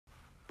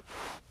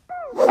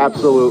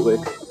Absolutely.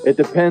 It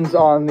depends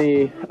on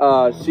the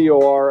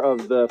COR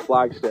of the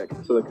flag stick,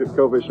 so the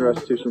coefficient of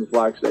restitution of the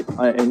flag stick.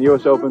 In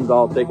U.S. Opens,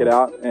 I'll take it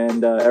out,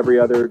 and every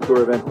other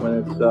tour event, when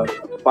it's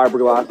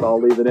fiberglass,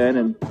 I'll leave it in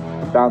and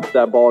bounce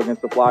that ball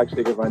against the flag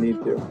stick if I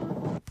need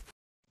to.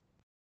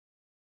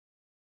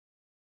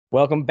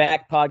 Welcome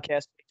back,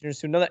 podcast listeners,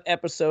 to another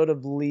episode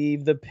of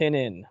Leave the Pin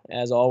In.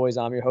 As always,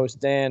 I'm your host,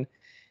 Dan,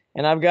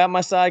 and I've got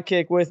my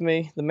sidekick with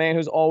me, the man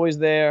who's always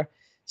there,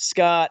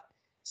 Scott.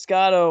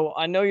 Scotto,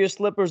 I know your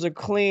slippers are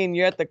clean.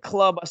 You're at the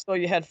club. I saw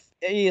you had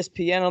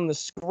ESPN on the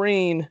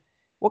screen.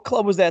 What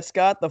club was that,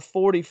 Scott? The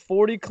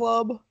 4040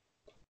 Club?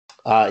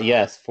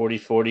 Yes,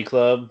 4040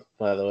 Club.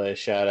 By the way,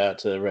 shout out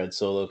to the Red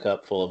Solo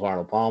Cup full of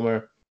Arnold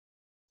Palmer.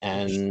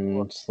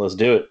 And let's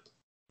do it.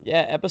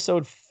 Yeah,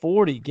 episode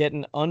 40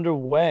 getting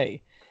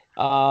underway.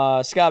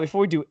 Scott, before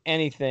we do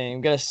anything,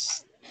 I'm going to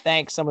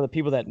thank some of the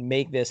people that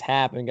make this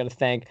happen. I'm going to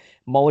thank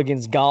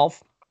Mulligan's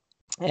Golf,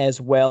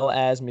 as well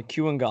as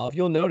McEwen Golf.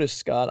 You'll notice,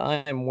 Scott, I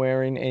am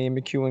wearing a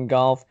McEwen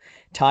Golf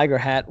Tiger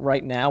hat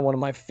right now, one of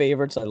my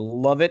favorites. I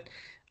love it.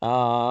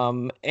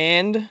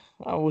 And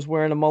I was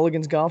wearing a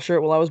Mulligan's Golf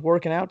shirt while I was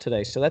working out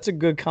today, so that's a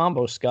good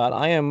combo, Scott.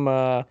 I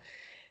am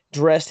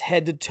dressed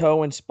head to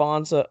toe in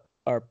sponsor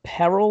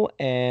apparel,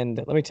 and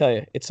let me tell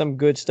you, it's some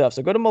good stuff.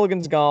 So go to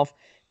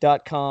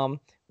mulligansgolf.com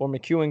or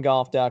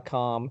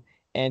mcewengolf.com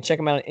and check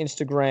them out on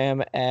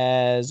Instagram,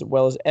 as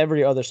well as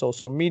every other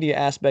social media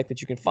aspect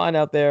that you can find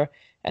out there.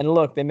 And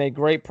look, they make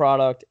great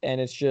product, and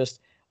it's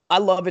just, I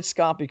love it,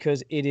 Scott,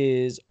 because it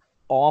is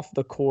off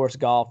the course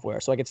golf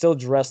wear. So I can still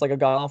dress like a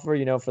golfer,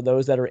 you know, for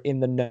those that are in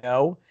the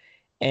know.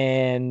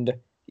 And,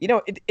 you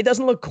know, it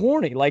doesn't look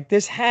corny. Like,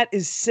 this hat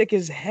is sick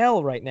as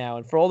hell right now.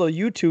 And for all the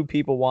YouTube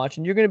people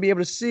watching, you're going to be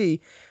able to see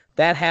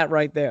that hat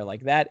right there.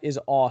 Like, that is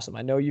awesome.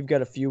 I know you've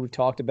got a few. We've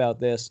talked about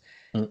this.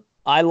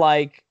 I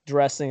like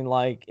dressing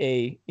like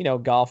a, you know,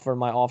 golfer in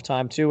my off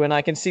time too. And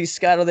I can see,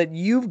 Scotto, that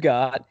you've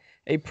got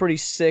a pretty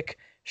sick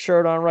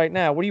shirt on right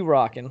now. What are you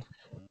rocking?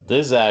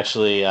 This is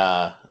actually,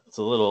 it's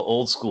a little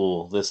old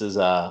school. This is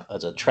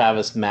it's a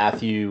Travis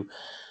Matthew,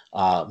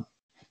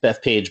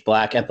 Bethpage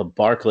Black at the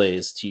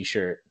Barclays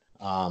t-shirt.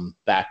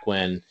 Back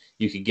when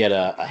you could get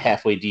a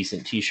halfway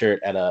decent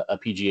t-shirt at a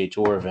PGA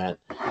Tour event.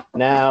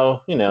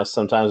 Now, you know,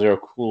 sometimes they're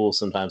cool,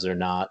 sometimes they're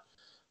not.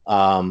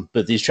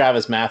 But these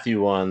Travis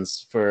Matthew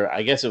ones, for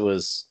I guess it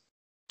was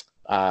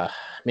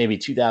maybe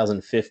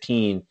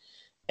 2015,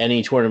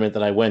 any tournament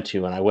that I went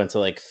to, and I went to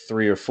like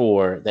 3 or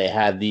 4, they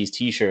had these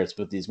t-shirts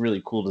with these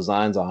really cool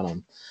designs on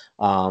them.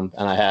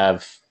 And I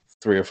have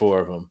 3 or 4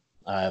 of them.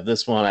 I have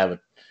this one. I have a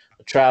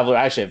Traveler.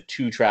 I actually have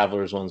 2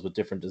 Travelers ones with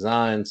different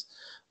designs.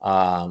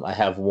 I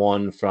have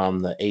one from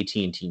the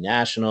AT&T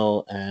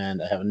National,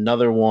 and I have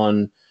another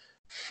one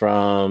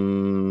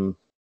from,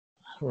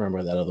 I don't remember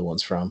where that other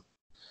one's from.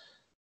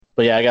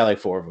 But yeah, I got like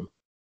 4 of them.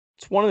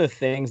 It's one of the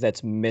things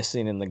that's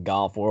missing in the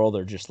golf world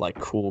are just like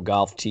cool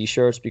golf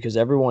t-shirts, because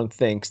everyone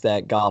thinks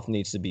that golf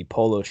needs to be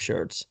polo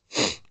shirts.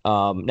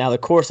 Now, the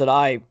course that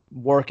I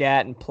work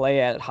at and play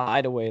at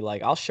Hideaway,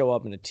 like, I'll show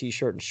up in a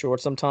t-shirt and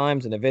shorts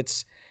sometimes, and if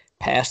it's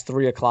past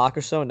 3 o'clock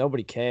or so,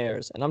 nobody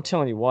cares. And I'm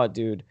telling you what,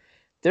 dude,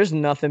 there's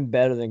nothing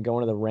better than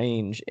going to the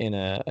range in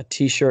a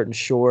t-shirt and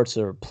shorts,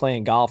 or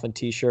playing golf in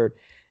t-shirt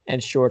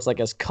and shorts. Like,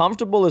 as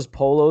comfortable as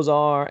polos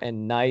are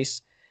and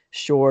nice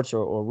shorts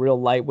or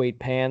real lightweight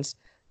pants,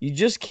 you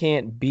just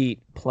can't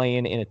beat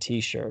playing in a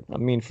t-shirt. I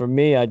mean, for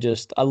me, I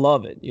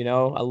love it. You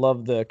know, I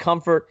love the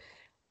comfort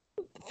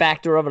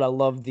factor of it. I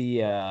love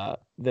the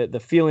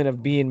feeling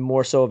of being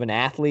more so of an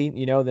athlete,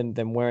 you know,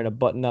 than wearing a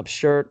button-up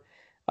shirt.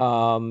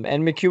 And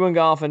McEwen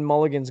Golf and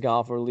Mulligan's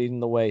Golf are leading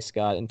the way,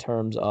 Scott, in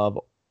terms of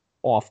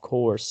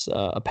off-course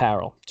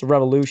apparel. It's a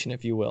revolution,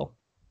 if you will.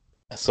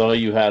 I saw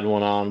you had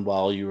one on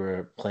while you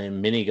were playing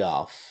mini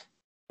golf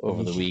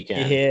over the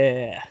weekend.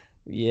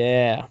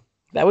 Yeah.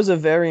 That was a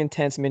very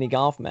intense mini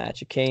golf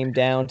match. It came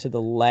down to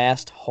the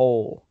last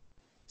hole,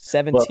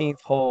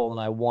 17th hole,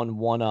 and I won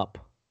 1 up.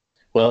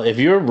 Well, if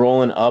you're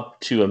rolling up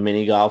to a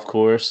mini golf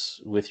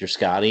course with your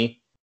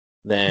Scotty,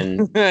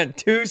 then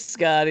 2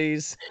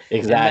 Scotties. Exactly.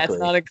 And that's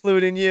not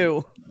including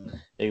you.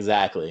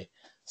 Exactly.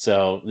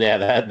 So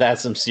yeah,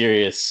 that's some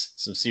serious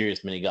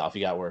mini golf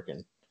you got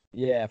working.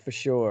 Yeah, for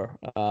sure.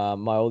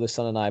 My oldest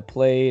son and I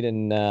played,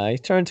 and he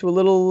turned to a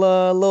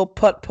little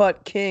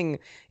putt king,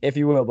 if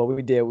you will. But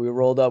we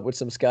rolled up with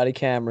some Scotty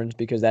Camerons,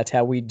 because that's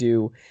how we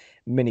do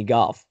mini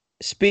golf.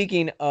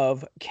 Speaking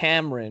of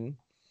Cameron,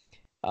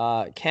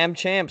 Cam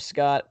Champ,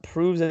 Scott,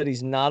 proves that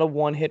he's not a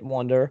one-hit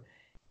wonder,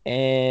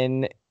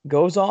 and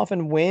goes off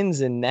and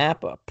wins in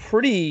Napa.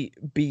 Pretty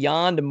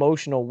beyond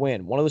emotional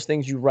win. One of those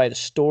things you write a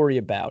story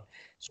about.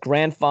 His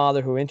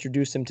grandfather, who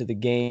introduced him to the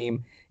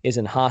game, is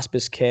in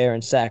hospice care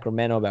in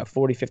Sacramento, about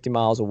 40, 50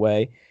 miles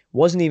away.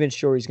 Wasn't even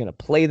sure he's going to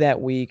play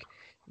that week.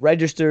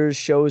 Registers,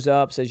 shows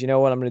up, says, you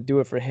know what, I'm going to do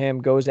it for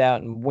him. Goes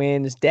out and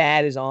wins.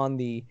 Dad is on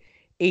the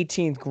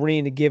 18th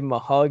green to give him a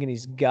hug, and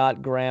he's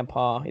got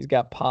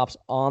Pops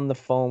on the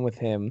phone with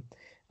him.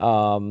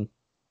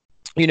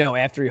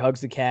 after he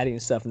hugs the caddy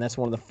and stuff, and that's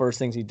one of the first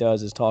things he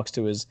does is talks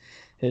to his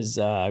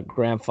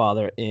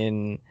grandfather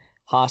in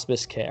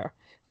hospice care.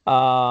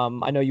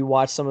 I know you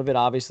watched some of it.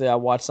 Obviously, I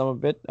watched some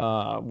of it.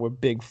 We're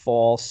big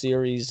fall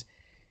series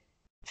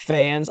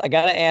fans. I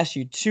got to ask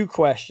you two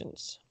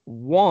questions.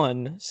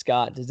 One,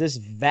 Scott, does this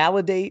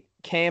validate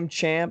Cam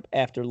Champ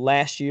after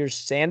last year's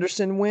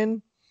Sanderson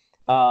win?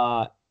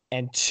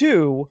 And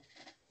two,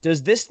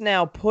 does this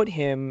now put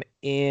him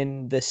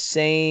in the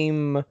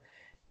same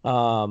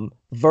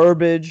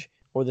verbiage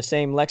or the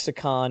same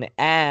lexicon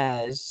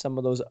as some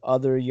of those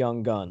other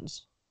young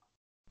guns?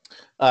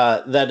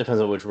 That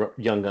depends on which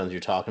young guns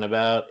you're talking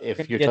about.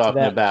 If you're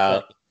talking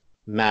about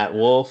Matt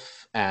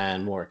Wolf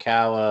and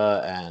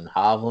Morikawa and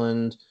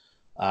Hovland,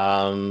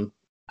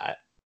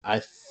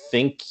 I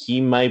think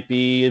he might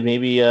be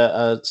maybe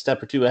a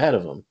step or two ahead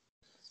of him.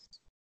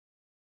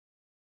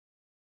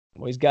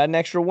 Well, he's got an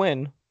extra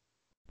win.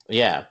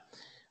 Yeah.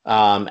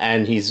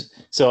 And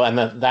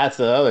that's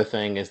the other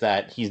thing is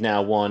that he's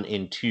now won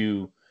in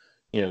two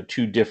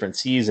different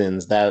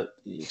seasons that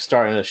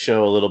starting to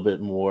show a little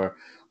bit more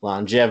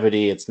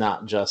longevity. It's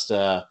not just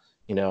I'm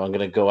going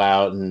to go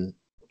out and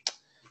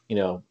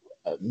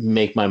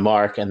make my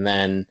mark and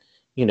then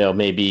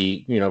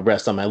maybe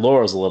rest on my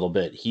laurels a little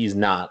bit. He's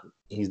not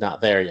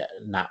there yet,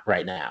 not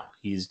right now.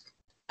 He's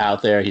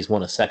out there. He's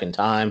won a second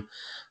time,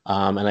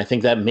 and I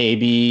think that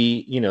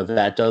maybe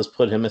that does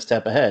put him a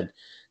step ahead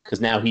because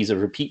now he's a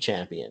repeat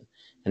champion,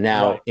 and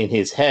now in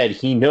his head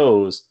he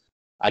knows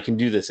I can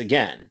do this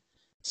again.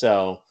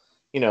 So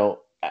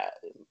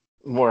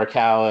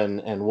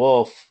Morikawa and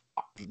Wolf,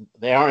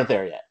 they aren't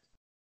there yet,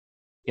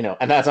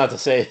 and that's not to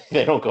say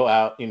they don't go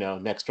out,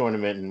 next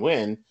tournament and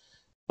win.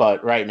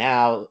 But right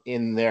now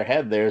in their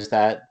head, there's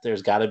got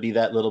to be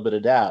that little bit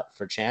of doubt.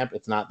 For Champ,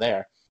 it's not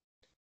there.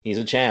 He's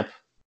a champ,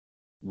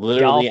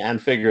 literally and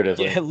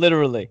figuratively. Yeah,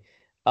 literally.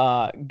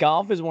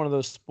 Golf is one of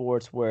those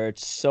sports where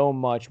it's so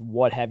much,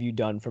 what have you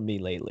done for me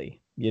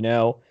lately?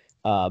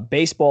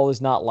 Baseball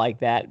is not like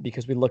that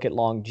because we look at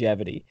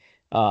longevity.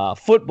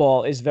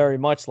 Football is very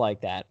much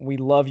like that. We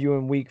love you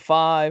in week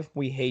 5.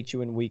 We hate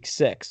you in week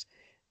 6.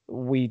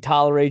 We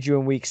tolerate you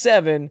in week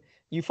 7.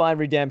 You find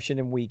redemption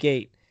in week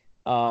 8.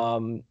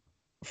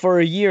 For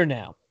a year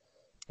now,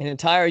 an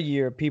entire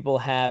year, people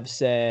have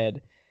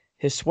said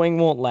his swing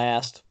won't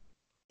last.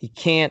 He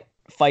can't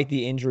fight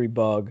the injury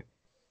bug.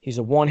 He's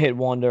a one-hit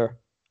wonder.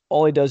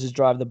 All he does is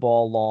drive the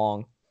ball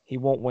long. He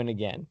won't win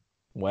again.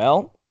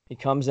 Well, he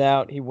comes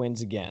out, he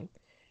wins again.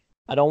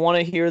 I don't want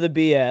to hear the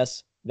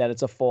BS that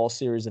it's a fall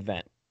series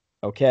event.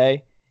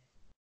 Okay?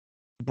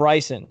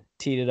 Bryson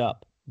teed it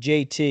up.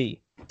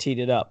 JT teed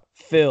it up.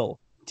 Phil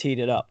teed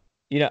it up.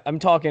 I'm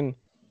talking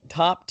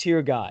top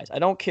tier guys. I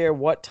don't care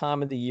what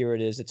time of the year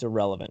it is. It's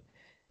irrelevant.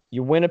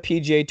 You win a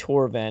PGA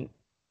Tour event,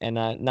 and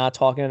I'm not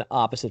talking an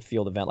opposite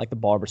field event like the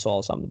Barbasol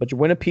or something, but you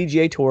win a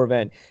PGA Tour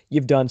event,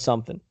 you've done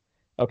something.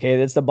 Okay,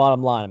 that's the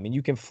bottom line. I mean,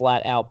 you can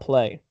flat out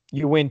play.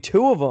 You win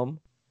 2 of them,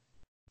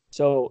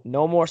 so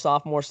no more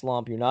sophomore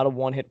slump. You're not a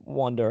one-hit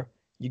wonder.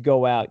 You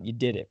go out, you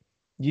did it.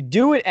 You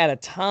do it at a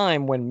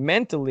time when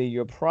mentally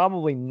you're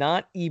probably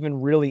not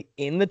even really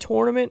in the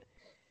tournament.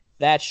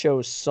 That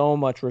shows so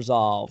much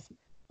resolve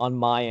on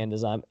my end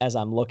as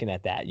I'm looking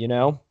at that,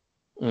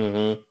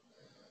 Mm-hmm.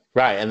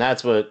 Right, and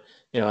that's what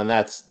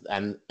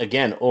and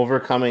again,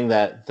 overcoming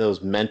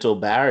those mental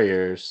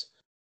barriers,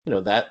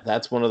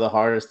 that's one of the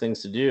hardest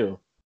things to do,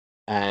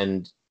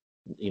 and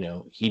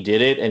he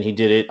did it, and he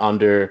did it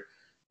under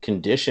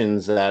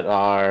conditions that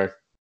are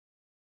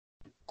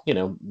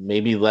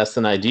maybe less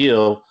than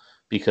ideal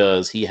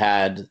because he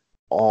had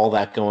all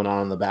that going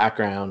on in the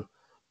background,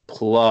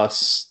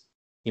 plus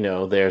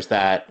there's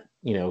that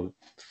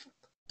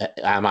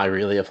am I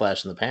really a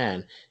flash in the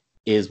pan?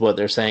 Is what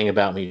they're saying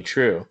about me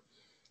true?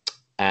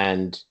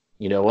 And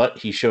you know what?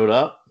 He showed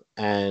up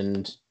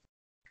and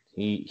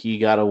he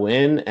got a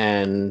win.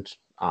 And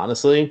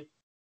honestly,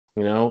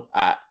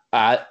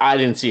 I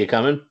didn't see it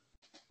coming.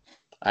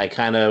 I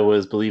kind of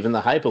was believing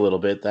the hype a little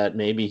bit that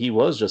maybe he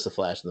was just a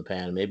flash in the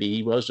pan. Maybe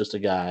he was just a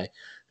guy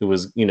who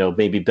was,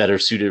 maybe better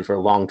suited for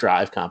long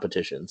drive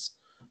competitions.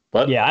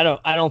 But yeah,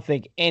 I don't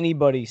think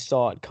anybody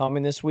saw it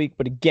coming this week.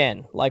 But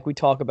again, like we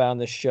talk about on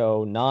the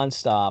show,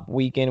 nonstop,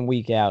 week in,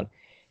 week out,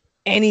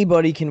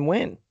 anybody can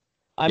win.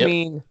 I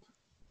mean,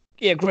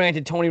 yeah,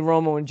 granted, Tony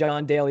Romo and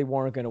John Daly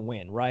weren't going to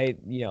win, right?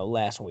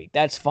 Last week.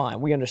 That's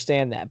fine. We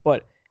understand that.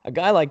 But a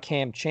guy like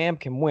Cam Champ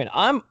can win.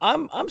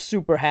 I'm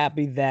super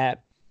happy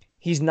that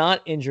he's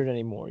not injured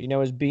anymore.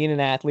 As being an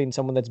athlete and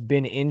someone that's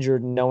been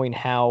injured and knowing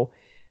how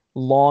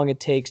long it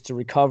takes to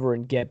recover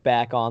and get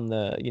back on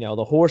the,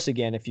 the horse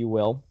again, if you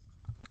will.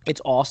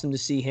 It's awesome to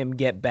see him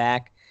get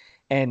back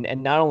and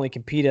not only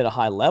compete at a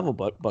high level,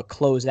 but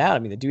close out. I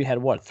mean, the dude had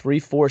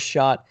 3-4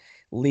 shot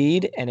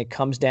lead, and it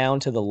comes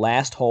down to the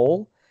last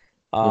hole.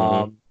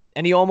 And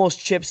he almost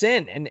chips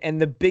in.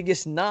 And the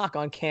biggest knock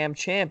on Cam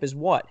Champ is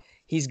what?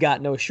 He's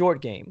got no short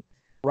game,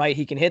 right?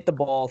 He can hit the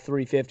ball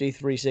 350,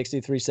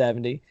 360,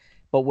 370,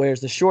 but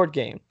where's the short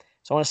game?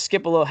 So I want to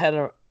skip a little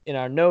in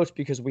our notes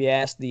because we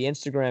asked the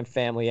Instagram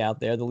family out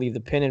there, the Leave the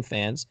Pin In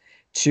fans,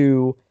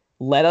 to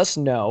let us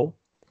know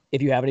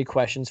if you have any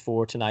questions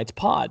for tonight's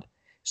pod.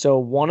 So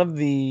one of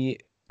the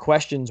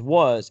questions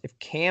was if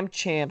Cam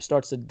Champ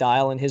starts to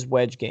dial in his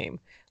wedge game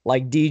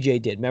like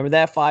DJ did. Remember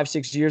that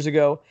 5-6 years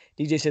ago?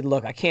 DJ said,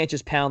 look, I can't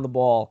just pound the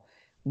ball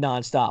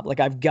nonstop. Like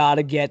I've got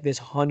to get this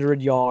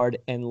 100-yard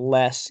and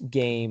less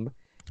game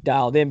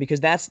dialed in because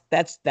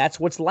that's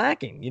what's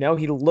lacking. You know,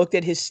 he looked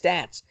at his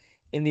stats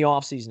in the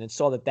offseason and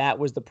saw that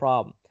was the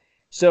problem.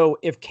 So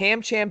if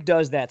Cam Champ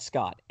does that,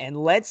 Scott, and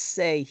let's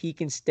say he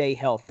can stay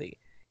healthy,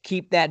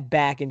 keep that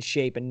back in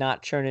shape and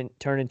not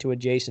turn into a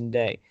Jason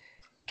Day,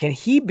 can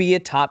he be a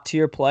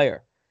top-tier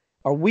player?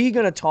 Are we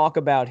going to talk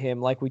about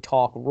him like we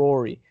talk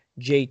Rory,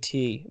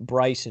 JT,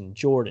 Bryson,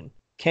 Jordan?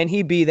 Can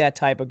he be that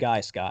type of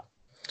guy, Scott?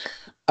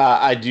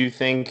 I do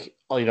think,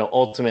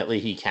 ultimately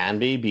he can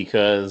be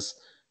because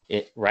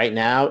right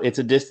now it's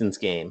a distance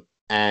game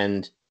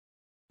and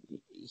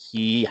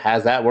he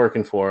has that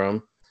working for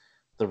him.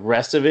 The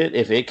rest of it,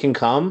 if it can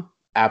come,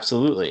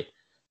 absolutely.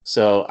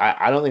 So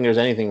I don't think there's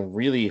anything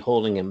really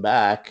holding him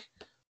back,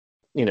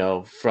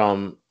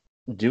 from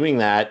doing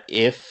that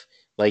if,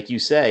 like you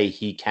say,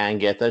 he can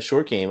get that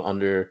short game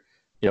under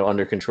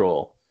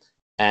control.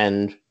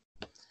 And,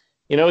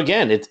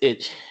 again,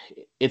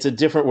 it's a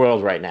different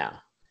world right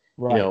now.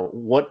 Right.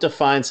 What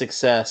defines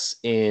success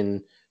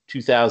in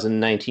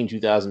 2019,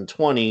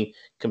 2020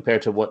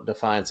 compared to what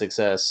defines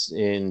success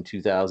in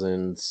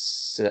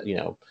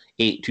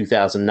 2008,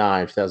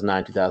 2009,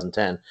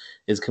 2010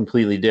 is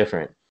completely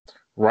different.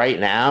 Right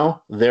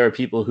now, there are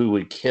people who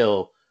would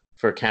kill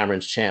for Cameron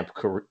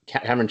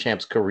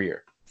Champ's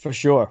career. For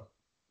sure.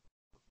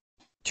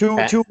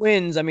 Two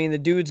wins. I mean, the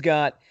dude's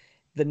got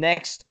the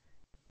next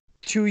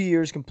 2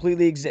 years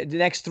completely exempt. The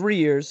next 3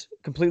 years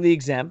completely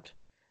exempt,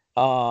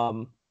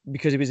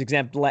 because he was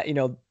exempt,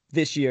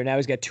 this year. Now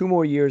he's got 2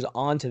 more years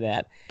onto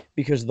that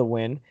because of the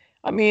win.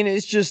 I mean,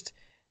 it's just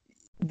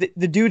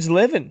the dude's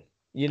living.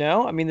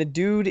 I mean, the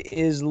dude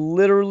is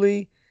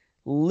literally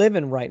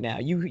living right now.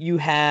 You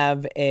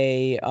have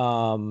a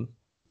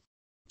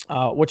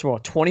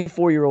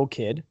 24-year-old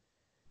kid,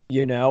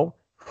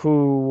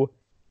 who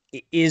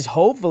is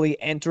hopefully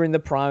entering the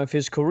prime of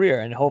his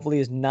career and hopefully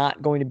is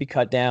not going to be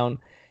cut down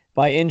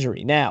by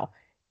injury. Now,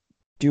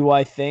 do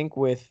I think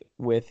with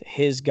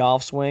his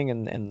golf swing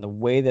and the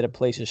way that it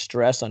places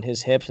stress on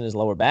his hips and his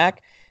lower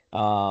back,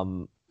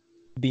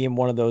 being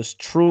one of those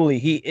truly,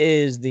 he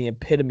is the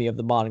epitome of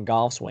the modern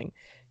golf swing.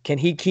 Can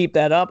he keep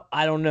that up?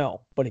 I don't know.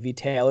 But if he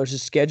tailors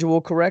his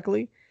schedule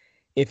correctly,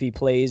 if he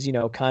plays,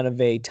 kind of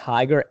a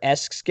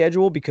Tiger-esque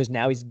schedule because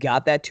now he's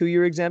got that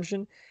 2-year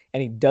exemption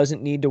and he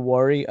doesn't need to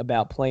worry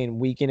about playing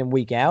week in and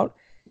week out,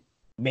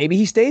 maybe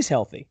he stays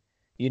healthy.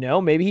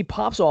 Maybe he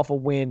pops off a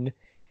win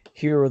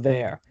here or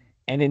there.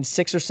 And in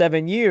 6 or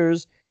 7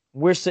 years,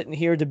 we're sitting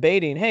here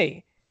debating,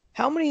 hey,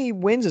 how many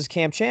wins does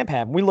Cam Champ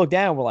have? And we look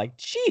down and we're like,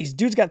 geez,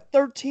 dude's got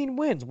 13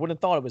 wins. Wouldn't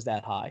have thought it was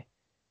that high.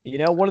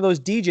 One of those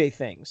DJ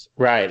things.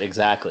 Right,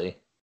 exactly.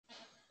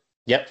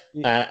 Yep.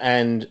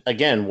 And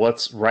again,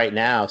 what's right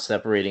now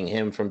separating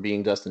him from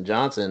being Dustin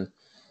Johnson,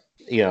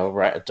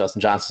 right?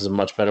 Dustin Johnson's a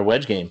much better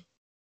wedge game.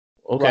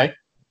 Okay.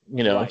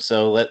 Right. Right.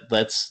 So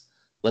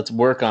let's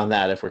work on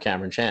that if we're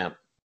Cameron Champ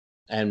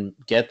and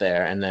get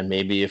there. And then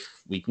maybe if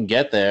we can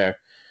get there,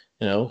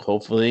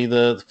 hopefully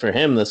for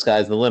him, the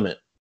sky's the limit.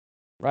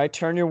 Right.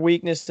 Turn your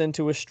weakness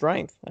into a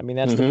strength. I mean,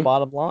 that's the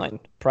bottom line.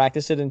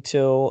 Practice it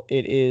until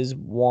it is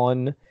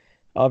one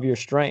of your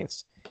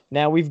strengths.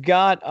 Now we've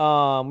got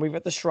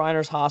the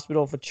Shriners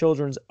Hospital for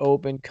Children's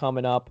Open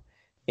coming up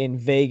in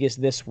Vegas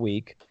this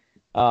week.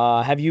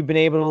 Have you been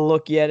able to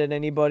look yet at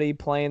anybody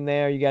playing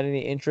there? You got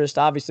any interest?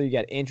 Obviously, you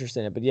got interest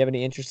in it, but do you have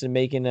any interest in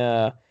making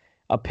a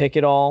pick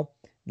at all?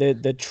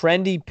 The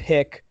trendy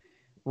pick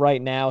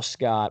right now,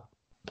 Scott,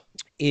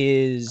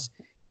 is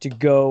to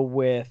go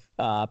with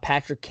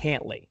Patrick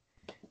Cantlay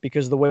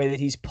because of the way that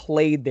he's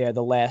played there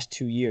the last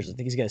 2 years. I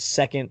think he's got a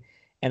second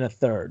and a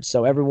third.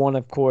 So everyone,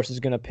 of course, is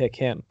going to pick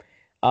him.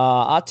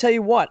 I'll tell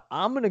you what,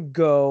 I'm going to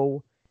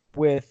go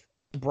with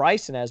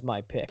Bryson as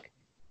my pick.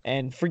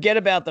 And forget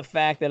about the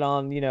fact that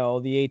on, the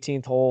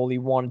 18th hole, he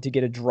wanted to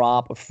get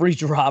a free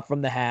drop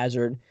from the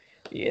hazard.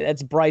 Yeah,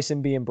 that's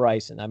Bryson being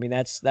Bryson. I mean,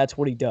 that's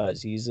what he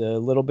does. He's a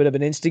little bit of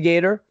an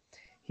instigator.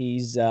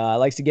 He's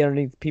likes to get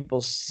underneath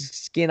people's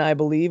skin, I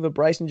believe, but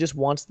Bryson just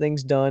wants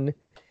things done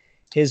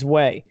his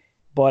way.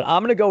 But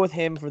I'm going to go with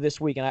him for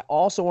this week. And I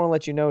also want to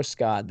let you know,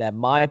 Scott, that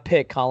my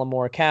pick, Collin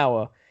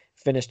Morikawa,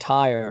 finished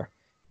higher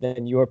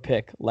than your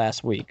pick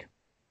last week.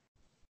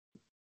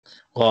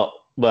 Well,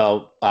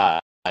 my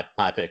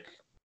pick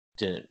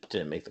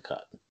didn't make the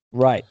cut.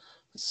 Right.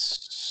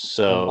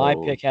 So my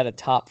pick had a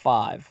top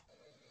 5.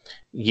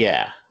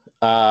 Yeah.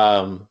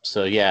 So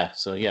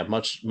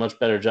much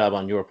better job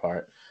on your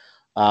part.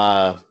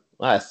 I'm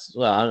just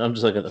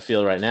looking at the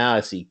field right now. I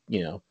see,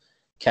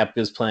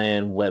 Koepka's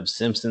playing, Webb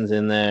Simpson's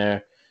in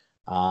there.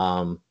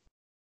 Adam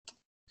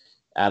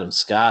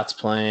Scott's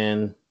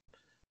playing,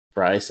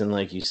 Bryson,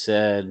 like you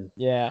said.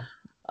 Yeah.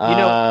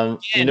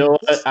 You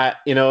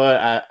know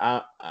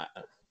what?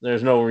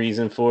 There's no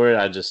reason for it.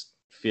 I just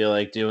feel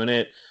like doing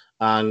it.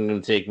 I'm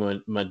gonna take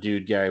my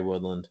dude Gary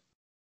Woodland.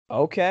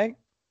 Okay.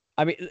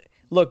 I mean,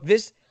 look,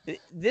 this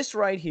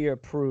right here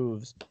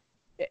proves.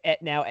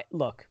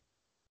 Look,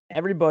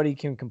 everybody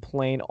can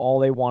complain all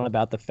they want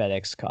about the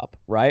FedEx Cup,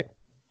 right?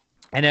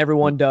 And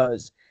everyone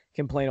does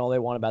complain all they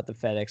want about the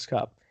FedEx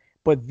Cup.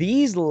 But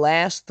these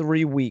last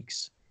 3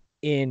 weeks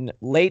in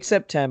late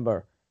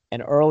September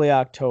and early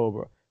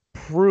October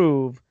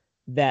prove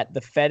that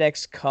the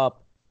FedEx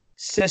Cup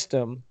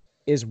system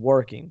is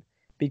working,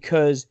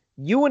 because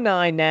you and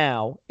I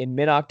now in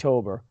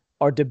mid-October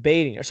are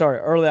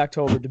early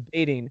October,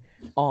 debating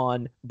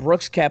on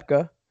Brooks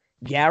Koepka,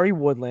 Gary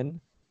Woodland,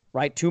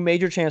 right? 2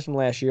 major champs from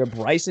last year,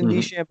 Bryson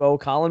DeChambeau,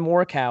 Colin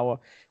Morikawa.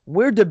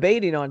 We're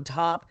debating on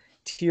top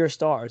tier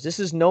stars. This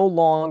is no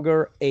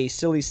longer a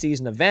silly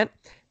season event.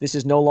 This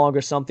is no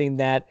longer something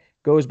that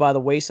goes by the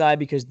wayside,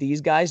 because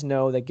these guys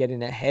know that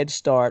getting a head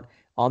start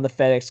on the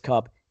FedEx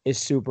Cup is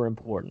super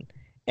important.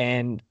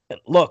 And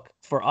look,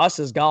 for us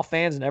as golf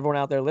fans and everyone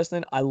out there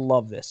listening, I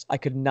love this. I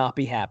could not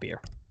be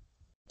happier.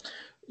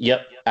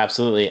 Yep,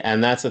 absolutely.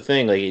 And that's the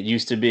thing. Like, it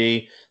used to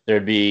be,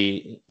 there'd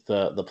be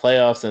the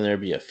playoffs and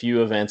there'd be a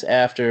few events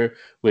after,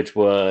 which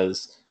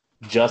was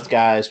just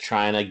guys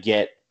trying to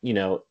get,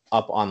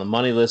 up on the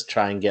money list,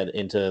 try and get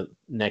into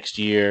next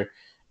year.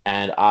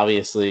 And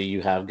obviously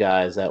you have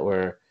guys that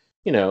were,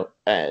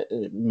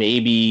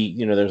 maybe,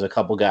 there's a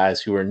couple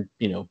guys who were,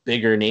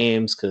 bigger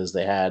names because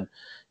they had,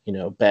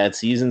 bad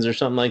seasons or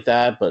something like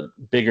that, but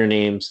bigger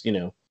names,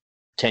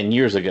 10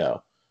 years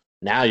ago.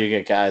 Now you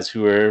get guys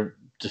who are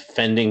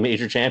defending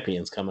major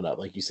champions coming up,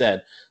 like you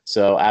said.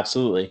 So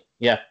absolutely.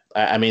 Yeah.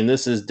 I mean,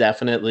 this is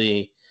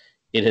definitely,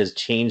 it has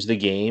changed the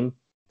game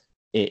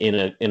in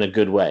a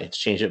good way. It's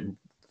changed it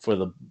for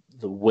the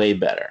way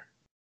better.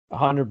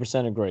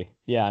 100% agree.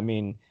 Yeah. I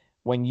mean,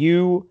 when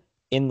you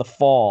in the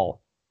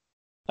fall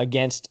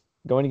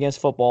going against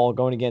football,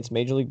 going against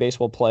Major League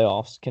Baseball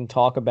playoffs, can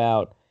talk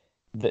about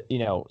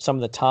some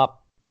of the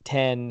top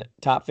 10,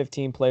 top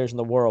 15 players in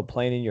the world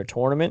playing in your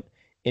tournament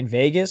in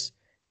Vegas,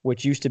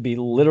 which used to be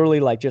literally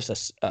like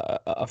just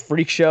a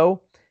freak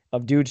show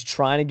of dudes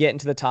trying to get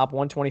into the top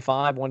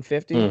 125,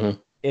 150.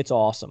 It's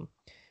awesome.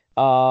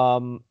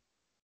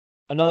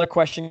 Another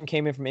question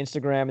came in from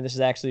Instagram, and this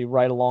is actually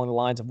right along the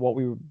lines of what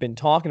we've been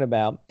talking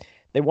about.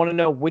 They want to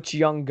know which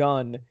young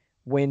gun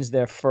wins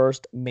their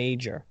first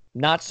major.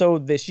 Not so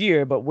this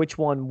year, but which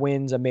one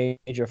wins a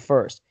major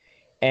first.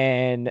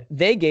 And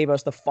they gave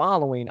us the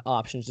following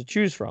options to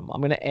choose from. I'm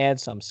going to add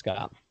some,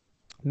 Scott.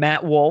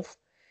 Matt Wolff,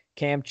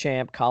 Cam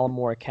Champ, Colin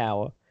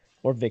Morikawa,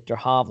 or Viktor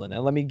Hovland.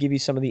 And let me give you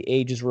some of the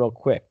ages real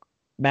quick.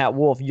 Matt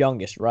Wolff,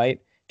 youngest, right?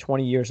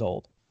 20 years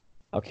old.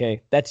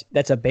 Okay, that's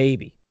a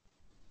baby.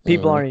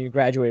 People aren't even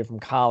graduated from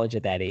college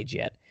at that age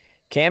yet.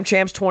 Cam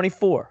Champ's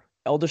 24.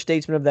 Elder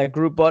statesman of that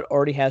group, but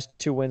already has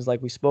 2 wins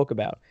like we spoke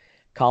about.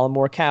 Colin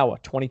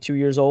Morikawa, 22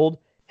 years old,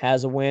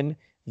 has a win.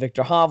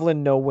 Viktor Hovland,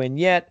 no win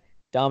yet.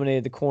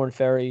 Dominated the Korn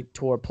Ferry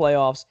Tour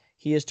playoffs.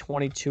 He is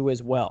 22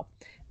 as well.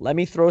 Let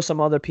me throw some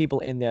other people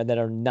in there that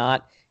are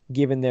not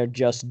given their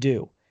just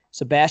due.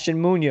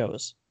 Sebastian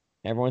Munoz.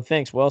 Everyone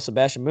thinks, well,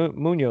 Sebastian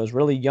Munoz,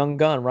 really young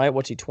gun, right?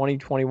 What's he, 20,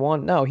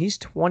 21? No, he's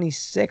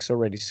 26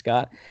 already,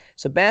 Scott.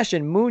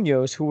 Sebastian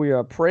Munoz, who we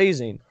are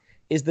praising,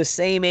 is the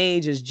same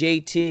age as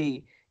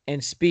JT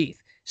and Spieth.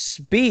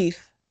 Spieth,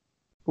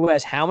 who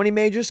has how many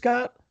majors,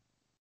 Scott?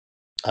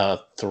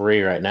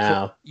 3 right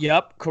now.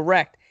 Yep,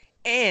 correct.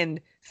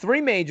 And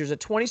 3 majors at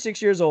 26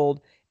 years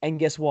old, and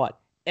guess what?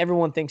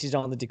 Everyone thinks he's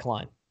on the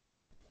decline.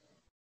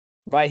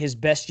 Right? His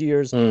best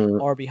years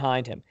are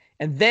behind him.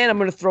 And then I'm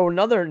going to throw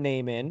another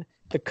name in.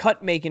 The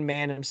cut-making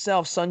man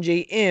himself,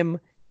 Sungjae Im,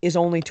 is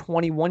only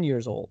 21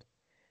 years old.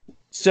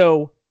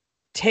 So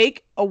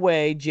take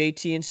away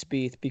JT and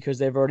Spieth because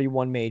they've already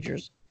won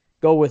majors.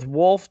 Go with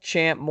Wolff,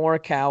 Champ,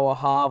 Morikawa,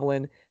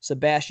 Hovland,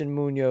 Sebastian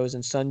Munoz,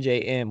 and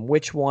Sungjae Im.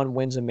 Which one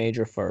wins a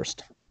major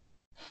first?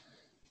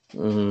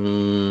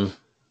 I'm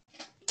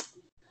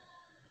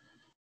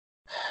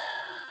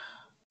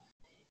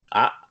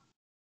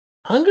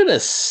gonna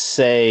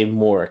say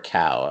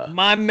Morikawa.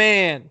 My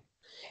man,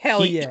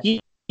 hell yeah.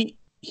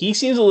 He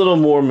seems a little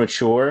more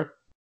mature,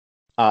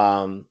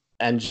 and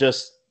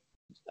just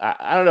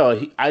I don't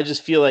know. I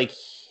just feel like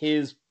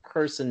his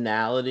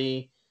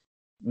personality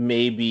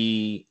may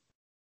be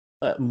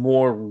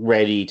more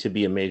ready to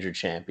be a major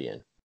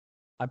champion.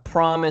 I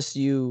promise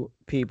you,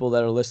 people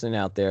that are listening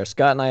out there,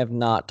 Scott and I have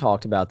not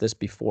talked about this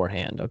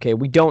beforehand. Okay,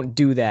 we don't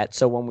do that.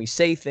 So when we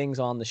say things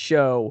on the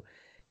show,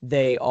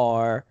 they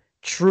are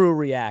true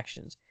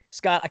reactions.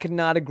 Scott, I could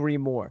not agree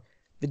more.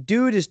 The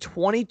dude is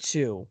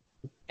 22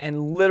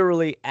 and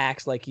literally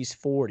acts like he's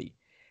 40.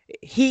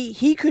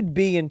 He could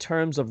be, in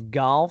terms of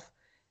golf,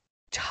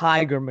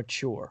 Tiger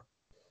mature.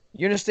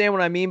 You understand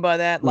what I mean by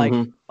that? Like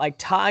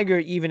Tiger,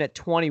 even at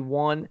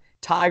 21,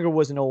 Tiger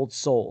was an old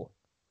soul,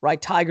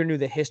 right? Tiger knew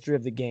the history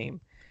of the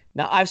game.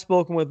 Now, I've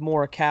spoken with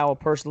Morikawa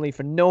personally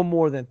for no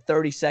more than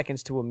 30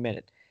 seconds to a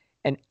minute,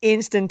 and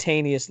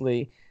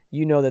instantaneously,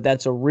 you know that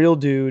that's a real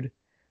dude.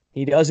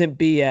 He doesn't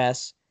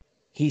BS.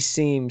 He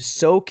seems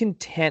so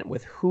content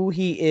with who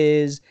he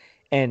is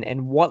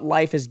and what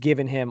life has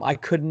given him. I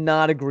could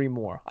not agree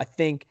more. I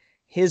think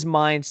his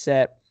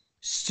mindset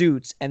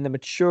suits and the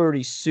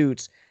maturity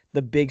suits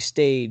the big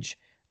stage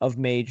of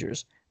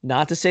majors.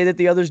 Not to say that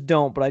the others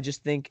don't, but I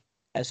just think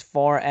as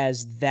far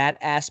as that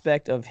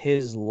aspect of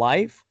his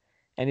life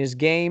and his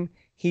game,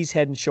 he's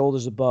head and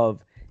shoulders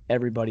above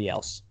everybody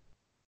else.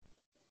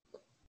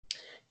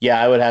 Yeah,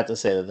 I would have to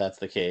say that that's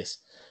the case.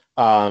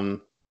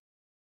 And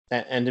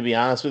to be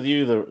honest with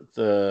you,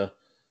 the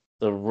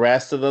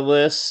rest of the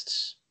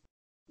list,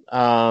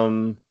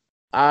 I'm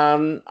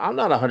not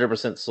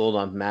 100% sold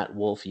on Matt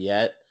Wolff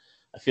yet.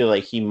 I feel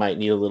like he might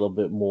need a little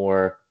bit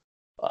more,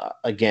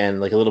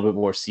 again, like a little bit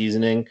more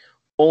seasoning,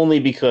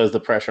 only because the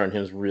pressure on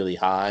him is really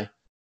high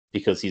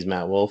because he's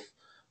Matt Wolff.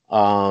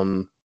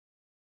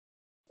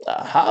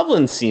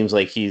 Hovland seems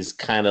like he's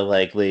kind of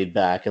like laid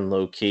back and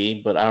low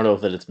key, but I don't know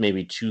if that it's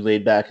maybe too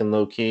laid back and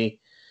low key.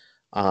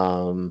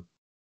 I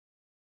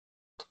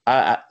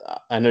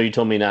know you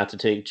told me not to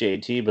take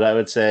JT, but I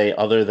would say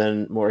other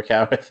than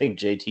Morikawa, I think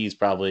JT is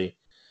probably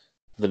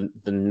the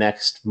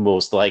next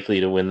most likely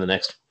to win the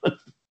next one.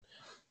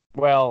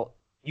 Well,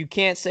 you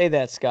can't say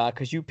that, Scott,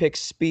 because you picked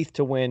Spieth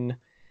to win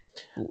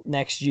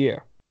next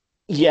year.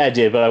 Yeah, I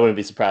did, but I wouldn't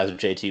be surprised if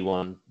JT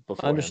won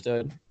before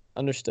Understood.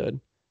 Understood.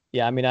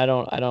 Yeah, I mean, I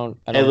don't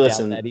Hey,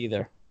 listen, doubt that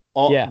either.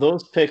 yeah,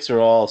 those picks are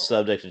all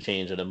subject to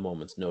change at a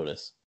moment's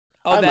notice.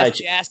 Oh, that's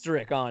the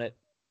asterisk on it.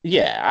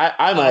 Yeah,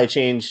 I might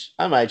change.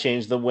 I might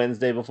change the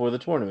Wednesday before the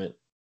tournament.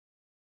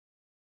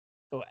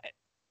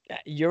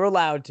 You're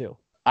allowed to.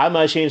 I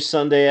might change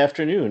Sunday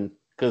afternoon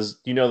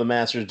because the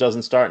Masters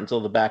doesn't start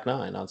until the back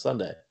nine on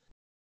Sunday.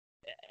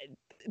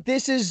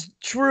 This is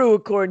true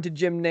according to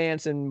Jim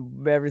Nantz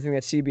and everything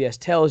that CBS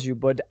tells you,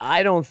 but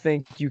I don't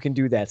think you can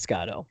do that,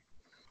 Scotto.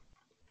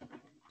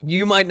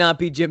 You might not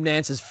be Jim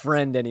Nantz's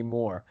friend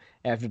anymore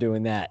after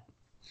doing that.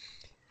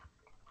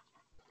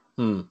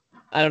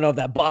 I don't know if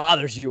that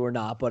bothers you or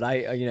not, but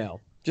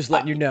just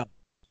letting you know.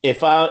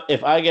 If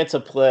I get to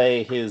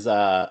play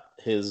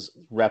his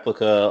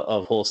replica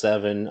of Hole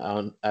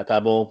 7 at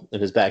Pebble in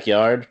his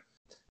backyard,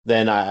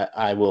 then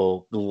I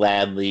will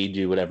gladly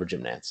do whatever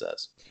Jim Nantz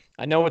says.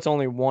 I know it's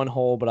only one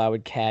hole, but I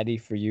would caddy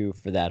for you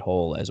for that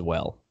hole as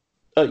well.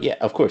 Oh yeah,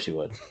 of course you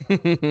would.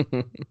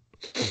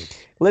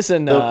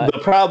 Listen, the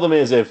problem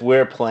is if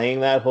we're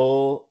playing that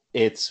hole,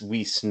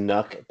 we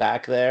snuck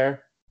back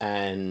there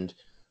and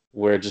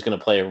we're just going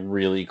to play it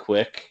really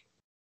quick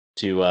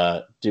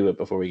to do it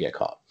before we get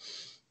caught.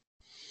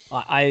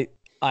 I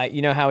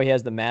you know how he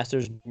has the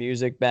Masters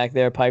music back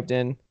there piped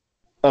in?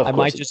 I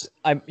might just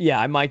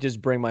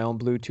bring my own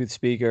Bluetooth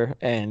speaker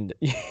and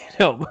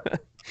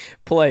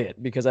play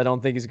it because I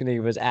don't think he's going to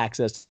give us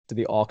access to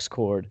the aux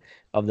cord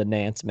of the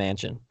Nantz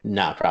mansion.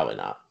 Nah, probably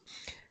not.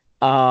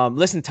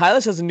 Listen,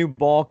 Titleist has a new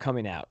ball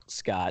coming out,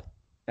 Scott.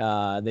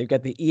 They've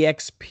got the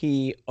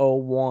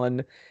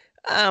EXP01.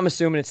 I'm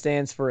assuming it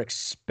stands for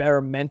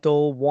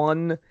Experimental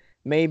 1,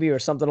 maybe, or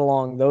something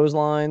along those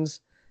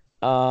lines.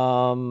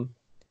 I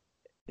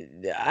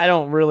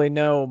don't really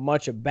know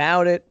much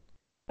about it.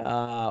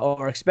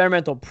 Or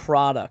Experimental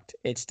Product,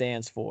 it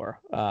stands for.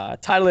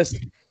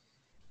 Titleist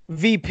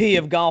VP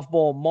of Golf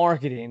Ball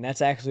Marketing,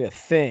 that's actually a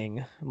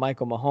thing.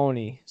 Michael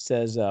Mahoney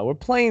says, we're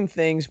playing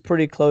things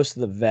pretty close to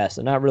the vest.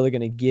 They're not really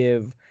going to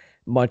give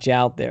much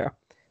out there.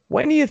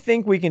 When do you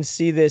think we can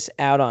see this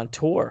out on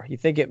tour? You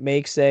think it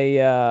makes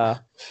an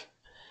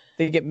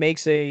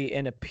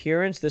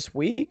appearance this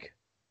week?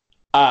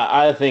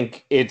 I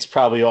think it's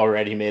probably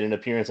already made an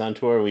appearance on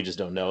tour. We just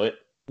don't know it.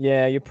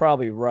 Yeah, you're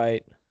probably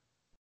right.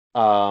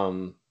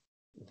 Titleist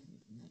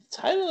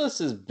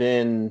has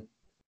been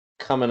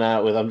coming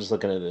out with. I'm just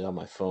looking at it on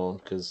my phone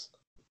because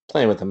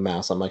playing with the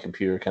mouse on my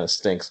computer kind of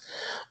stinks.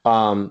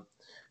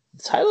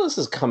 Titleist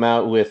has come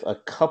out with a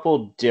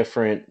couple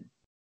different.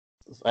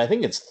 I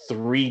think it's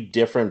 3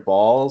 different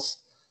balls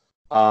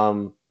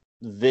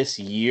this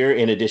year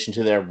in addition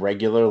to their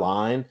regular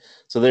line.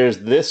 So there's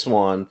this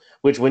one,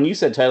 which when you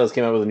said Titleist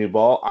came out with a new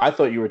ball, I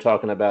thought you were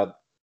talking about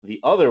the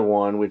other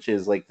one, which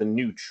is like the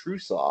new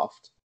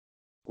TrueSoft,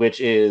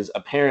 which is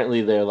apparently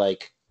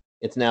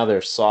it's now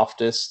their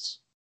softest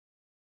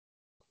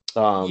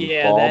ball,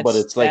 but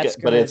it's go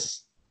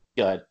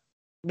ahead.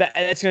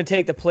 That's going to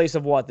take the place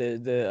of what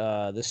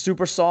the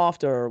Super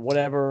Soft or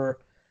whatever.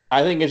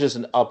 I think it's just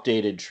an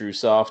updated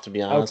TrueSoft, to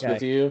be honest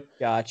with you.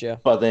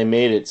 Gotcha. But they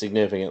made it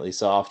significantly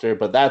softer.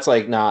 But that's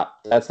not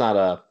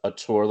a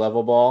tour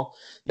level ball.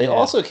 They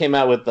also came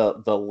out with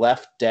the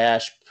Left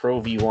Dash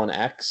Pro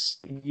V1X.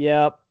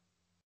 Yep.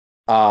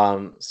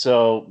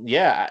 So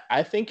yeah,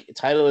 I think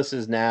Titleist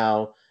is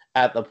now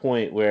at the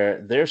point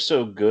where they're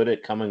so good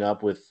at coming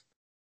up with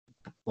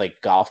like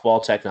golf ball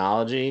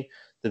technology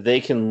that they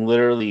can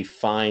literally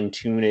fine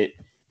tune it,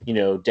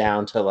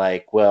 down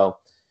to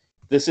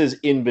this is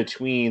in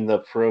between the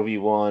Pro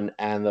V1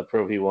 and the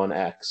Pro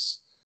V1X.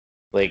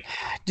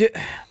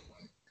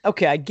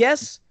 Okay, I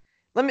guess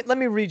let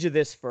me read you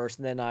this first,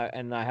 and then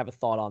I have a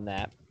thought on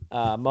that.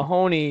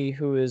 Mahoney,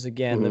 who is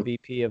again the Mhm.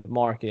 VP of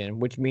marketing,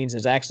 which means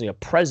there's actually a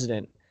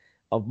president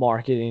of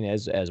marketing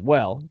as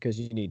well, because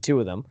you need two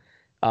of them,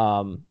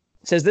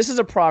 says this is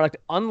a product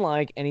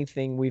unlike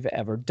anything we've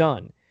ever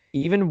done.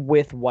 Even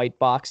with white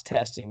box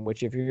testing,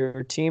 which if you're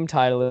a team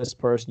Titleist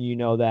person, you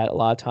know that a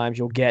lot of times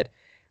you'll get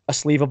a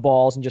sleeve of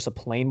balls and just a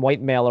plain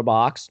white mailer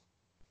box,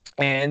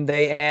 and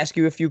they ask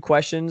you a few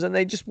questions and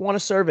they just want a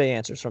survey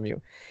answers from you.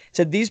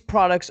 Said these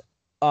products,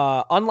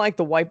 unlike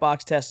the white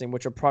box testing,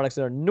 which are products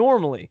that are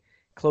normally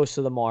close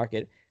to the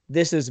market,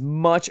 this is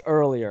much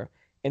earlier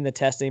in the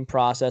testing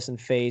process and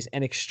phase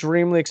and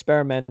extremely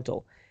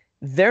experimental.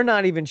 They're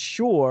not even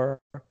sure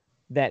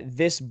that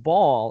this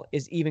ball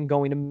is even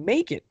going to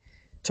make it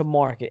to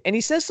market. And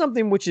he says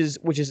something which is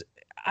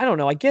I don't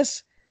know, I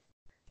guess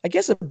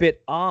a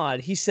bit odd.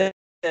 He says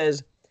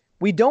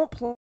we don't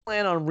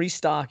plan on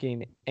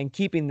restocking and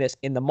keeping this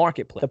in the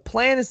marketplace. The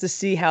plan is to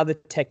see how the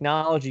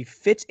technology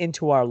fits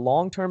into our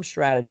long-term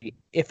strategy,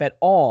 if at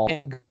all,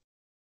 and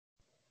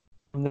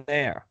from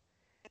there.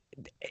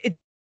 It's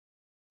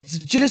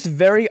just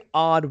very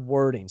odd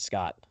wording,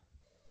 Scott.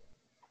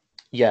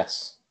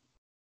 Yes.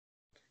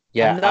 I'm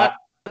Yeah. not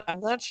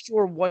I'm not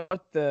sure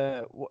what's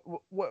the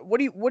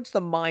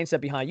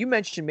mindset behind. You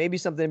mentioned maybe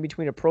something in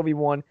between a Pro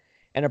V1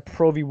 and a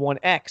Pro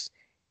V1X.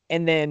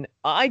 And then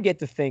I get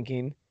to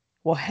thinking,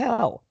 well,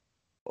 hell,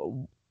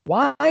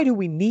 why do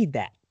we need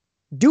that?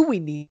 Do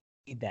we need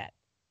that?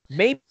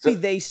 Maybe So,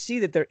 they see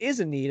that there is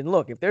a need. And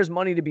look, if there's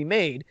money to be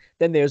made,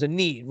 then there's a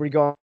need,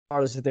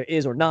 regardless if there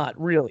is or not,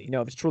 really,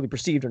 if it's truly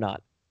perceived or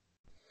not.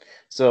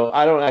 so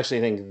I don't actually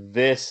think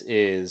this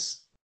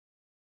is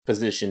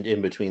positioned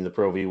in between the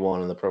Pro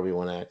V1 and the Pro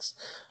V1X.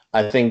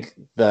 I think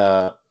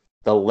the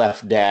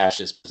left dash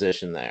is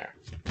positioned there.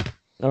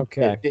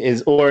 Okay.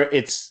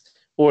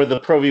 Or the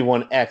Pro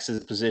V1X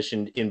is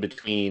positioned in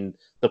between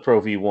the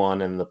Pro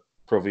V1 and the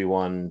Pro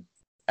V1X.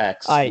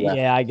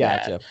 I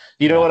gotcha.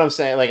 You know what I'm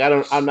saying? Like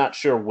I'm not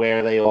sure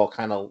where they all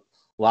kind of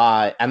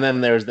lie. And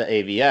then there's the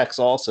AVX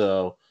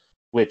also,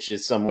 which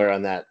is somewhere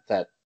on that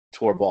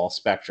tour ball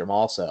spectrum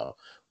also.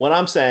 What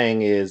I'm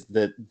saying is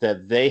that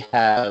they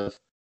have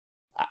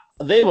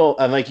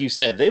and like you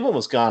said, they've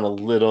almost gone a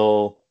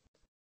little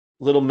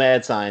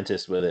mad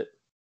scientist with it.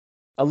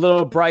 A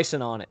little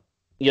Bryson on it.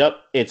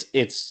 Yep,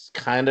 it's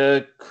kind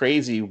of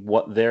crazy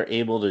what they're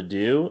able to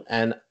do,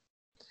 and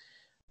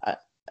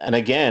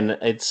again,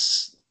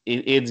 it's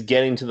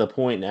getting to the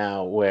point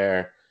now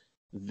where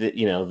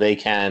they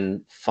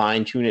can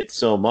fine tune it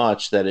so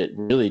much that it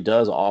really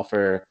does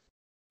offer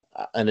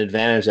an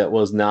advantage that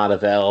was not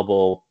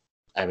available.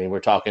 I mean, we're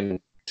talking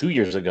 2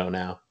 years ago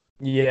now.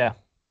 Yeah.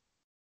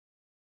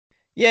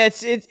 Yeah,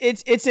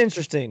 it's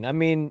interesting. I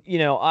mean,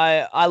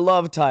 I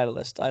love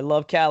Titleist. I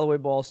love Callaway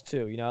balls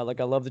too. I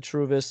love the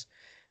Truvis,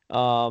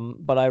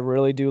 but I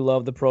really do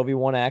love the Pro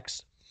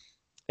V1X.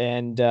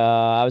 And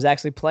I was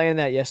actually playing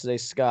that yesterday,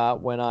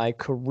 Scott, when I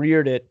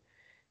careered it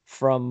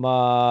from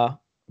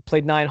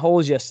played 9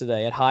 holes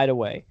yesterday at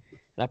Hideaway,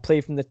 and I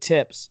played from the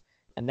tips,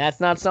 and that's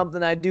not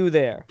something I do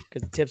there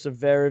because the tips are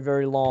very,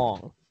 very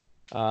long.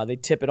 They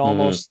tip at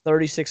almost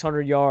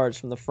 3,600 yards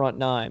from the front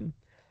 9.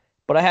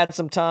 But I had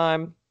some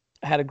time.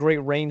 I had a great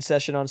rain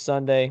session on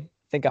Sunday. I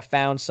think I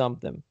found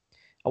something.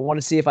 I want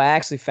to see if I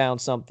actually found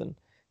something,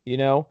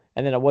 and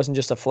then it wasn't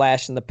just a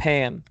flash in the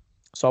pan.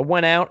 So I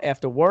went out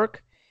after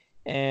work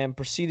and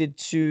proceeded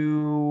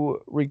to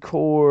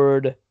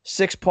record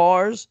 6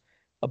 pars,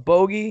 a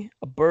bogey,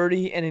 a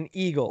birdie, and an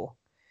eagle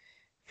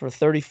for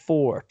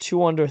 34,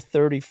 2 under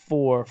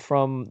 34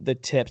 from the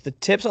tips. The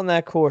tips on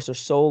that course are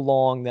so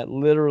long that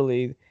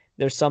literally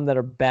there's some that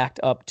are backed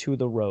up to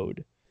the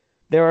road.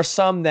 There are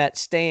some that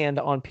stand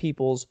on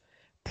people's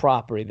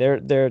property.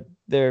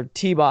 They're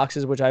tee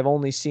boxes, which I've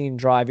only seen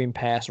driving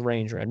past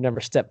Ranger. I've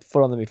never stepped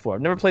foot on them before.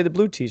 I've never played the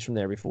blue tees from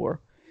there before,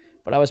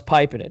 but I was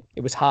piping it.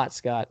 It was hot,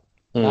 Scott.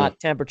 Not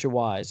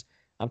temperature-wise.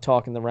 I'm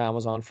talking the round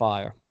was on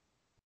fire.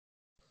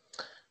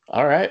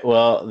 All right.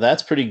 Well,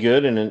 that's pretty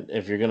good. And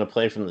if you're going to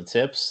play from the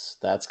tips,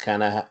 that's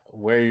kind of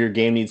where your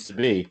game needs to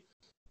be.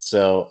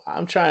 So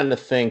I'm trying to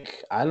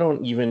think. I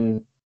don't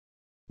even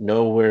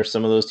know where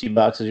some of those tee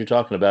boxes you're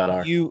talking about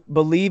are. You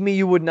believe me,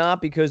 you would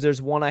not, because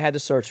there's one I had to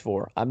search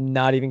for. I'm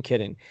not even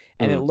kidding.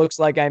 And it looks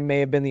like I may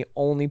have been the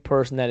only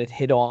person that had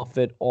hit off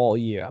it all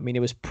year. I mean,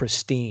 it was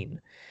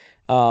pristine.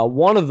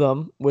 One of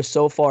them was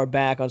so far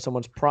back on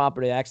someone's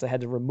property, I actually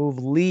had to remove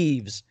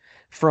leaves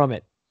from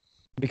it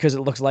because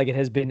it looks like it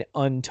has been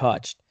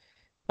untouched.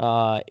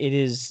 They're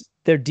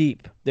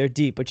deep. They're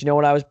deep. But you know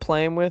what I was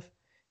playing with?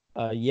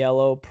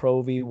 Yellow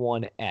Pro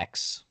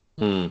V1X.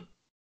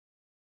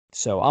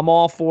 So I'm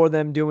all for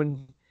them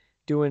doing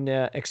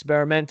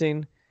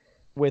experimenting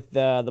with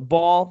the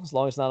ball, as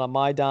long as it's not on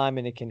my dime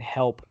and it can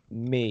help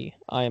me.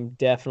 I am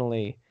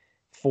definitely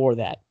for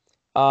that.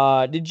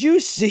 Did you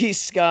see,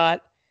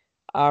 Scott,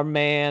 our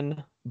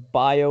man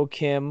Bio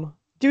Kim?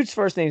 Dude's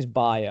first name's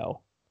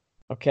Bio.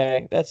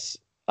 Okay, that's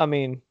a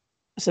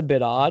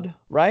bit odd,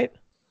 right?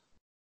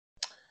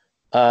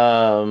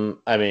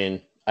 I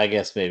mean, I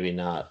guess maybe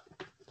not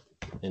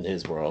in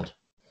his world.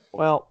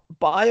 Well,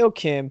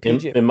 Biochem,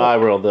 PGA. In my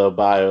world, though,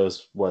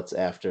 bio's what's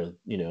after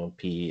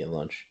PE and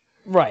lunch.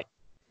 Right.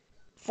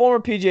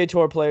 Former PGA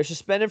Tour player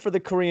suspended for the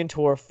Korean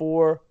Tour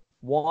for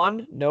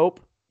 1,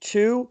 nope,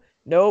 2,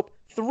 nope,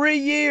 3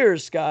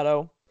 years,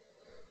 Scotto.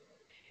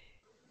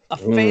 A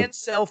fan's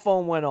cell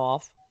phone went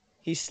off.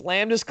 He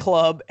slammed his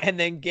club and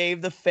then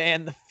gave the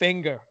fan the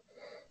finger.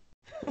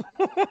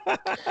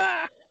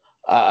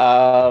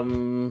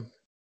 I'm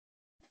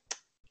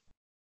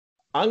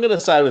gonna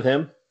side with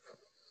him.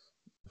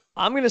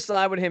 I'm going to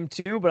side with him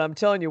too, but I'm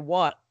telling you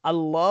what, I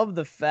love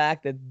the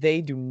fact that they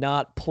do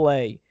not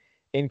play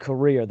in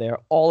Korea. They're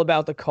all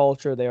about the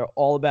culture. They're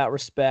all about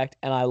respect,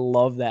 and I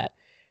love that.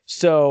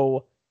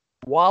 So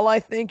while I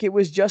think it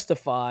was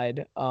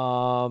justified,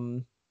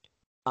 I'm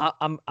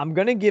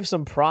going to give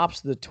some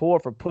props to the tour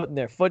for putting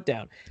their foot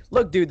down.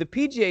 Look, dude, the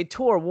PGA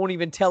Tour won't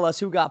even tell us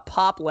who got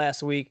popped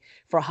last week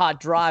for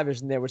hot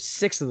drivers, and there were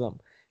 6 of them.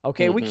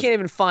 Okay, we can't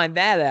even find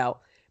that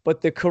out.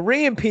 But the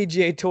Korean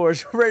PGA Tour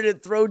is ready to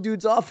throw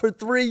dudes off for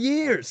 3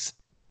 years.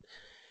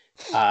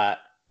 I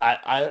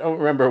don't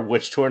remember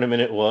which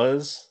tournament it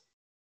was.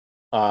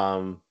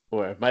 Or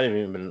it might have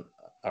even been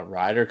a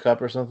Ryder Cup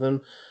or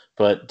something.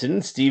 But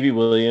didn't Stevie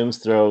Williams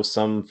throw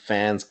some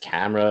fan's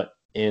camera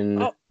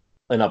in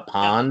a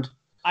pond?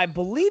 I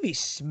believe he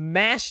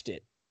smashed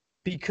it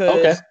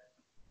because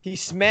he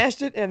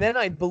smashed it, and then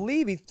I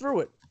believe he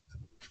threw it.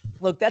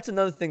 Look, that's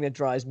another thing that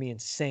drives me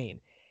insane.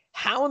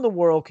 How in the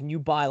world can you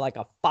buy like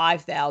a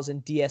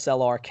 $5,000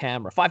 DSLR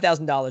camera,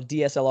 $5,000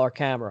 DSLR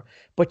camera,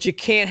 but you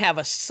can't have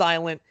a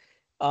silent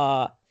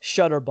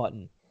shutter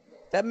button?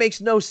 That makes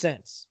no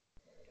sense.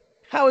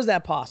 How is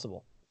that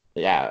possible?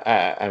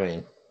 Yeah, I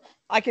mean,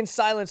 I can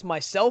silence my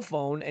cell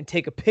phone and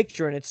take a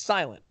picture and it's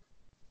silent,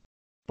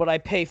 but I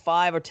pay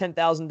 $5,000 or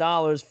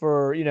 $10,000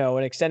 for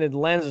an extended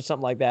lens or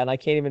something like that, and I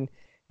can't even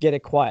get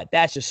it quiet.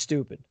 That's just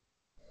stupid.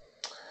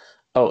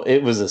 Oh,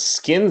 it was a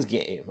skins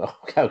game. Oh,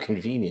 how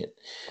convenient.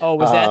 Oh,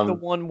 was that the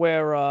one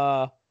where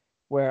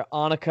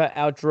Annika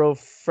outdrove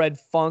Fred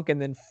Funk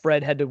and then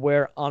Fred had to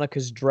wear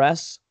Annika's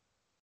dress?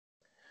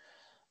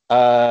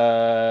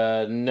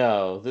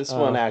 No. This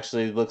one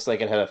actually looks like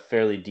it had a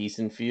fairly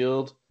decent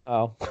field.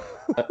 Oh.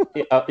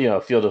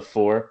 A field of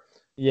 4.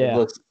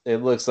 Yeah. It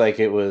looks like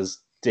it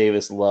was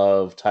Davis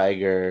Love,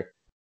 Tiger,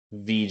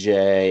 VJ,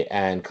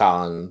 and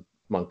Colin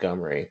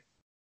Montgomery.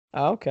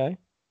 Oh, okay.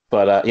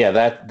 But yeah,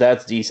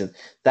 that's decent.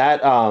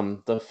 That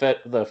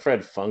the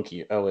Fred Funk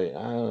year. Oh wait,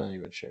 I'm not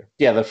even sure.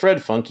 Yeah, the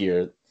Fred Funk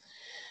year.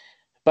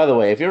 By the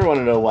way, if you ever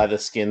want to know why the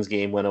skins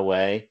game went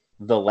away,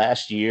 the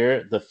last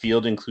year the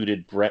field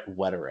included Brett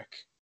Wetterick.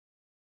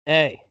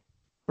 Hey,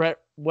 Brett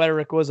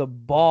Wetterick was a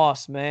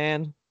boss,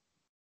 man.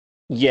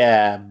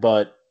 Yeah,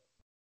 but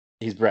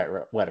he's Brett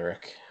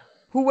Wetterick.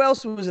 Who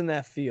else was in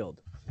that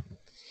field?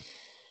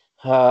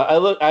 I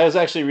was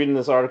actually reading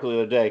this article the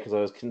other day because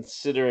I was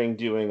considering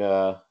doing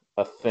a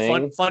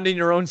thing. Funding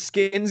your own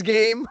skins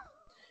game?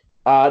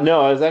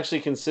 No, I was actually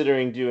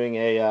considering doing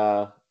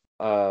a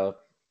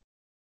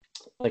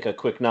like a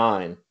quick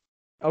 9.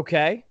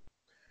 Okay.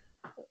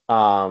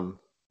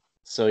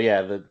 So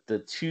yeah,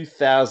 the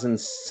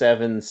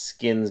 2007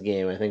 skins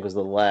game I think was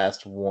the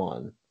last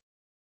one.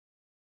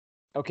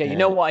 Okay, you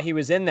know why he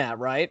was in that,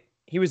 right?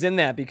 He was in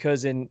that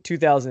because in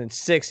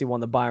 2006 he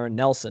won the Byron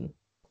Nelson.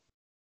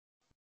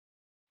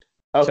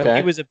 Okay. So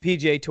he was a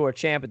PGA Tour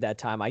champ at that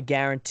time. I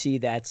guarantee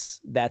that's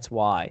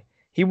why.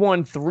 He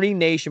won 3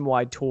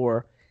 nationwide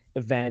tour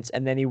events,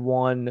 and then he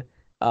won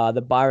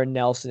the Byron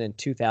Nelson in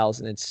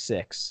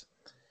 2006.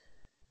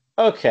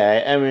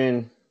 Okay, I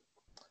mean,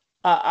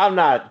 I'm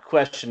not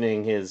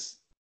questioning his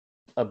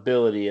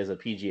ability as a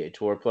PGA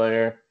Tour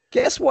player.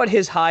 Guess what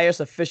his highest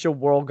official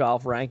world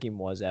golf ranking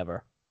was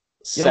ever?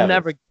 7th. You'll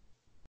never.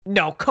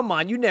 No, come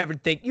on. You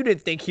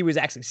didn't think he was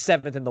actually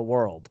 7th in the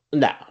world.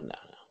 No,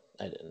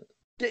 I didn't.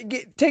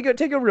 Take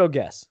a real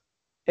guess.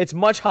 It's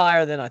much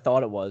higher than I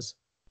thought it was.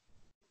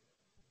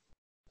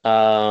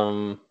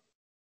 25th.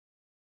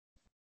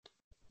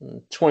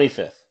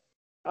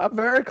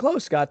 Very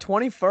close, Scott.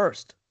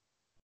 21st.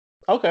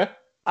 Okay.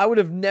 I would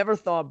have never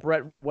thought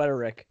Brett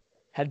Wetterick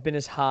had been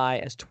as high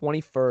as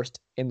 21st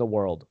in the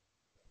world.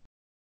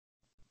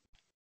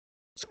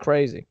 It's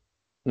crazy.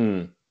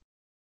 He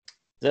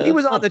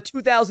was on the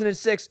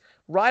 2006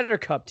 Ryder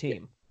Cup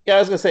team. Yeah, I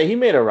was gonna say he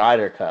made a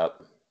Ryder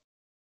Cup.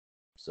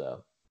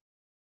 So,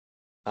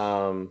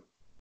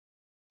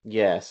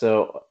 yeah.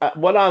 So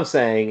what I'm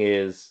saying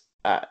is,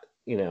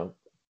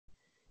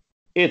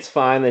 it's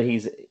fine that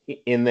he's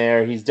in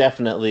there. He was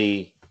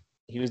definitely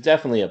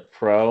a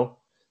pro.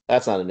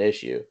 That's not an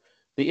issue.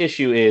 The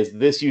issue is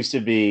this used to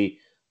be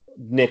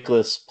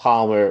Nicholas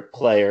Palmer,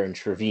 Player, and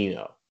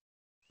Trevino.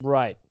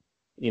 Right.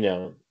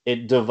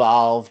 It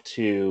devolved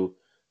to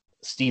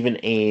Stephen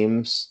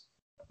Ames,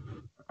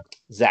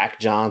 Zach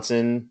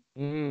Johnson,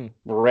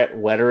 Brett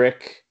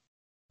Wetterick,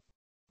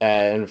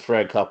 and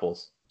Fred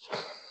Couples.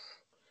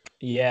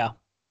 Yeah.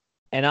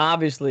 And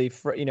obviously,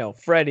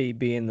 Freddie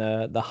being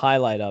the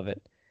highlight of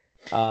it.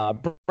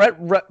 Brett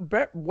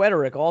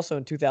Wetterick also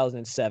in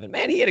 2007.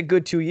 Man, he had a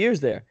good 2 years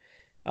there.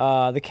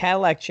 The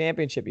Cadillac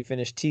Championship, he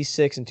finished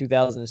T6 in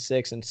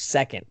 2006 and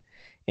second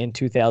in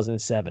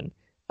 2007.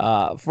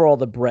 For all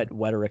the Brett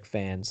Wederick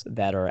fans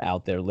that are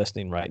out there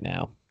listening right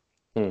now.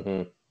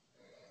 Mm-hmm.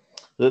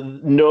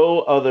 No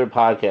other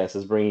podcast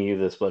is bringing you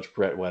this much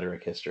Brett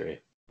Wederick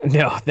history.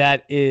 No,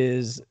 that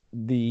is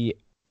the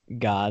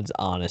God's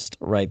honest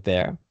right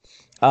there.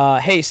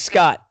 Hey,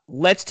 Scott,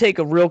 let's take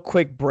a real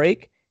quick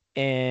break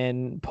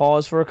and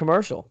pause for a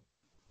commercial.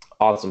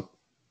 Awesome.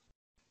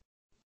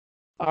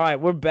 All right,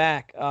 we're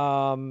back.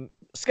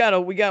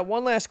 Scott, we got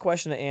one last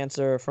question to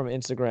answer from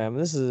Instagram.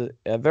 This is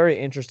a very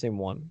interesting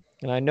one,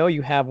 and I know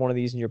you have one of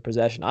these in your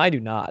possession. I do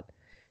not,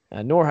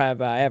 nor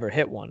have I ever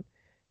hit one.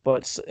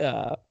 But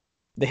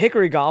the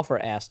Hickory Golfer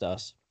asked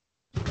us,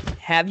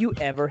 have you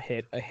ever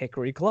hit a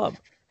Hickory club?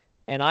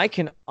 And I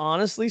can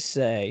honestly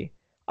say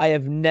I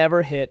have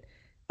never hit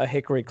a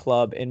Hickory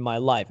club in my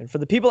life. And for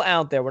the people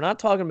out there, we're not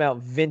talking about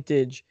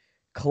vintage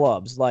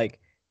clubs. Like,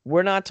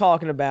 we're not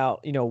talking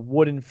about,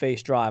 wooden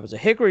face drivers. A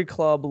Hickory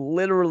club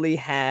literally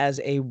has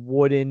a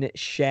wooden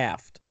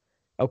shaft.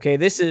 Okay,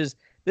 this is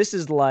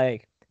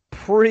like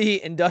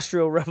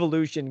pre-industrial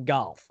revolution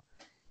golf.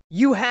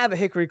 You have a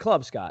Hickory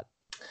club, Scott.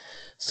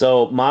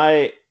 So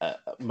my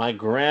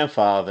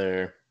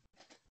grandfather,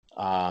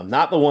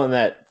 not the one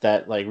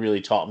that like really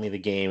taught me the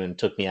game and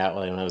took me out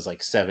when I was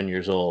like 7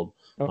 years old.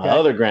 Okay. My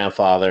other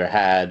grandfather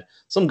had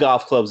some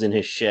golf clubs in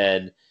his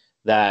shed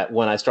that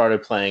when I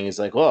started playing, he's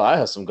like, well, I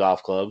have some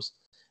golf clubs.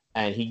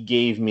 And he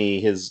gave me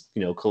his,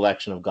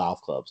 collection of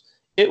golf clubs.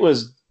 It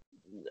was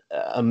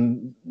a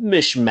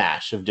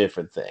mishmash of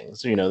different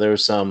things. There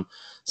was some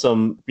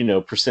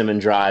persimmon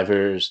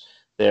drivers.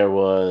 There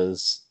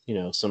was,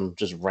 some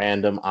just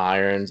random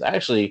irons.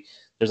 Actually,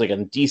 there's like a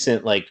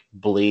decent like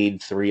blade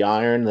 3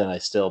 iron that I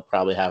still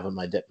probably have in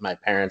my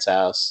parents'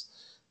 house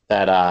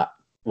that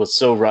was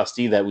so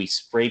rusty that we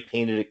spray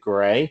painted it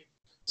gray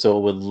so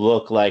it would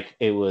look like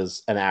it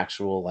was an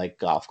actual like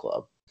golf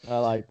club. I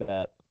like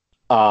that.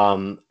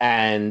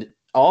 And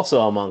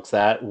also amongst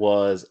that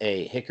was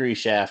a hickory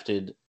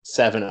shafted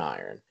 7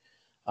 iron.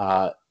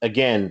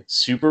 Again,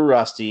 super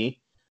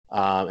rusty.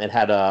 It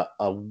had a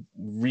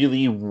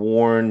really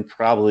worn,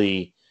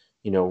 probably,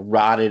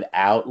 rotted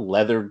out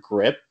leather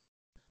grip.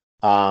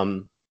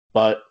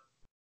 But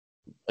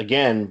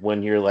again,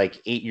 when you're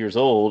like 8 years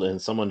old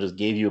and someone just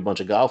gave you a bunch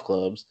of golf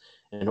clubs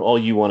and all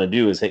you want to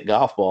do is hit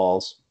golf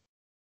balls,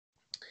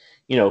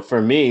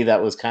 for me,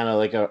 that was kind of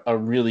like a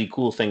really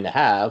cool thing to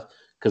have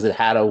because it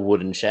had a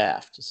wooden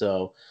shaft.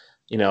 So,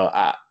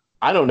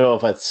 I don't know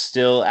if it's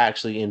still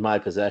actually in my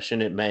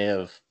possession. It may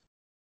have,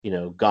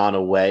 gone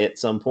away at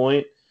some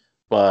point,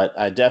 but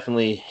I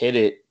definitely hit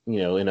it,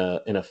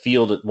 in a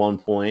field at one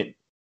point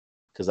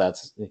because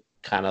that's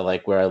kind of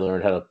like where I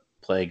learned how to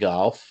play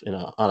golf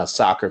on a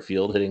soccer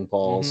field, hitting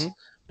balls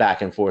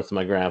back and forth to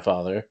my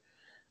grandfather.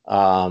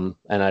 And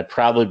I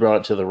probably brought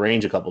it to the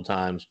range a couple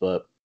times,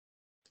 but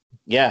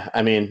yeah,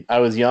 I mean, I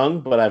was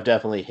young, but I've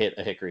definitely hit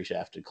a hickory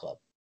shafted club.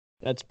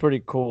 That's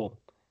pretty cool.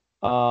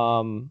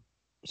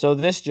 So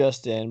this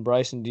just in,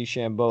 Bryson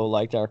DeChambeau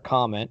liked our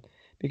comment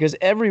because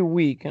every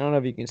week, I don't know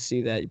if you can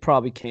see that, you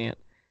probably can't,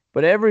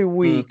 but every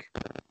week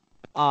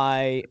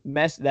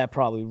that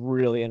probably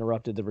really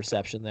interrupted the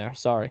reception there.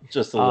 Sorry.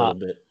 Just a little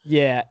bit.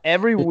 Yeah.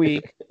 Every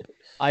week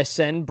I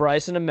send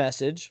Bryson a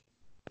message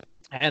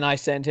and I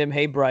send him,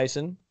 hey,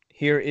 Bryson,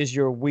 here is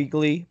your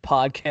weekly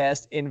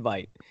podcast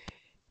invite.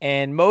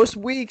 And most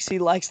weeks he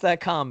likes that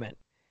comment.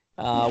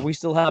 We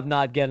still have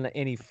not gotten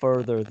any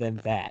further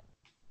than that.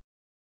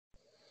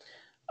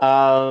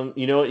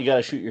 You know what? You got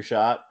to shoot your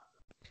shot.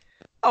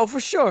 Oh, for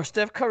sure.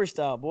 Steph Curry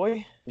style,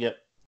 boy. Yep.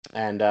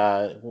 And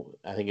I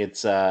think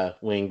it's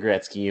Wayne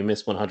Gretzky. You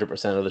miss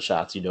 100% of the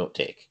shots you don't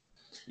take.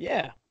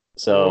 Yeah.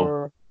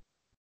 So,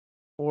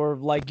 or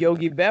like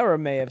Yogi Berra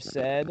may have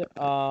said,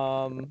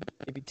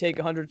 if you take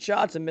 100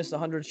 shots and miss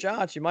 100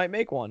 shots, you might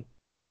make one.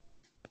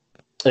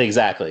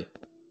 Exactly.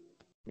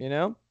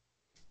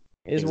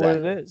 Is exactly what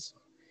it is.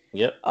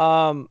 Yep.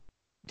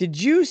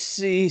 Did you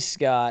see,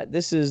 Scott?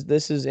 This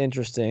is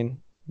interesting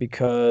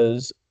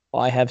because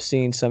I have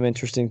seen some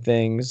interesting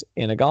things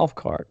in a golf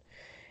cart.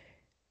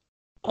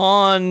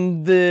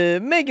 On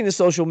making the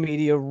social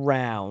media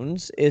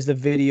rounds is the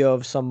video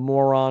of some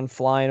moron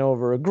flying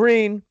over a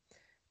green.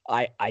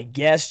 I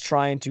guess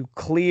trying to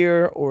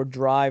clear or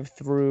drive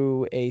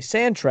through a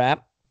sand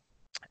trap.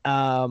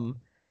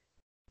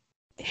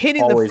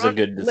 Hitting always the a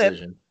good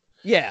decision. Lip,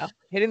 yeah,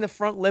 hitting the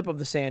front lip of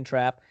the sand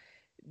trap,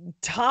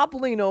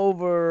 toppling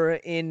over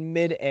in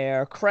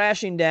midair,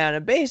 crashing down,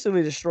 and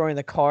basically destroying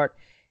the cart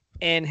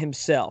and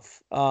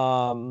himself.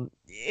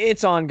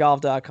 It's on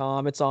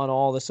golf.com. It's on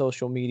all the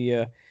social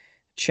media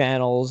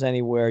channels,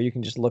 anywhere. You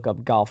can just look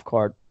up golf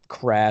cart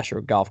crash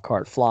or golf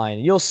cart flying.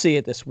 You'll see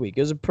it this week.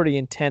 It was a pretty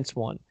intense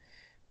one.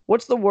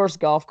 What's the worst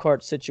golf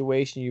cart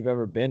situation you've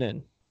ever been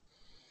in?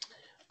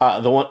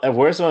 The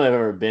worst one I've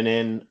ever been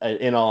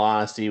in all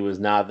honesty, was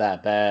not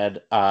that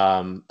bad.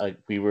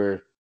 We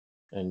were,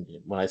 and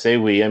when I say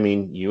we, I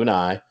mean you and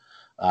I.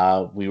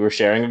 We were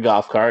sharing a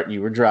golf cart.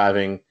 You were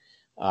driving.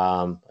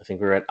 I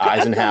think we were at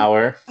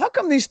Eisenhower. How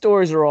come these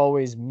stories are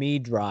always me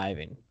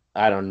driving?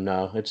 I don't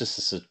know. It's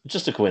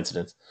just a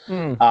coincidence.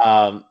 Hmm.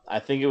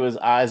 I think it was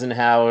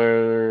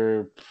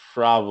Eisenhower,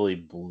 probably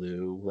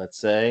blue. Let's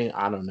say,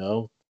 I don't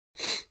know.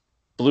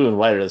 Blue and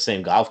white are the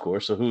same golf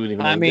course, so who would even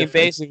know I the mean,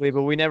 difference? basically,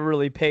 but we never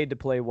really paid to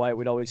play white.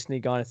 We'd always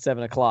sneak on at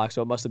 7 o'clock,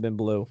 so it must have been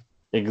blue.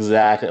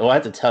 Exactly. Well, I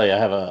have to tell you, I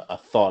have a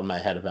thought in my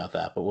head about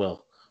that, but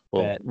we'll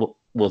Bet.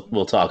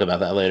 we'll talk about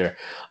that later.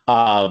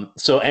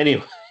 So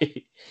anyway,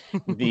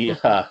 the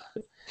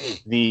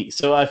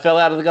so I fell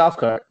out of the golf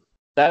cart.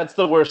 That's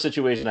the worst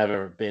situation I've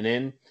ever been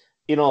in.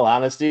 In all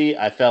honesty,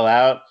 I fell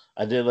out.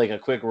 I did like a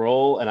quick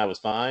roll, and I was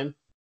fine.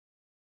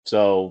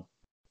 So,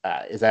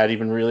 is that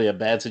even really a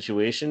bad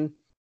situation?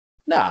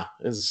 Nah,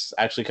 it's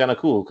actually kind of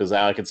cool because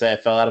now I could say I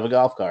fell out of a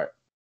golf cart.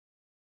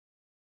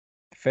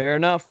 Fair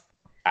enough.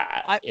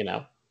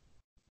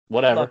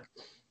 Whatever. Look,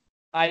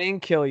 I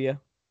didn't kill you.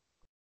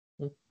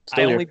 Still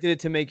I here. only did it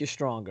to make you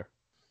stronger.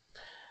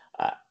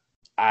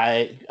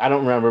 I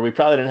don't remember. We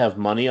probably didn't have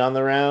money on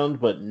the round,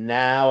 but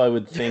now I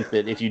would think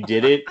that if you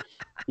did it,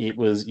 it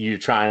was you're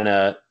trying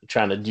to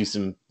do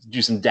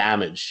some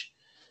damage.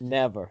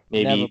 Never.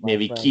 Maybe Never,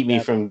 my friend, keep me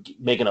never. from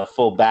making a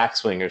full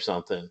backswing or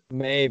something.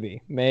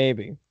 Maybe.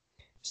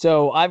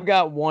 So I've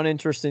got one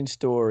interesting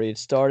story. It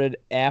started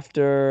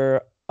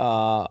after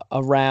a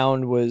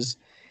round was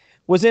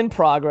in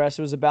progress.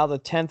 It was about the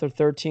 10th or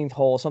 13th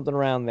hole, something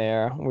around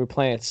there. We were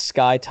playing at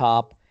Sky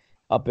Top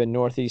up in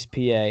Northeast PA,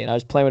 and I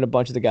was playing with a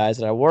bunch of the guys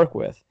that I work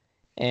with.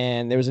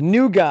 And there was a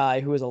new guy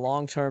who was a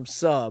long-term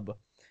sub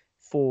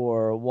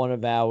for one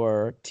of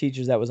our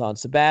teachers that was on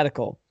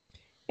sabbatical.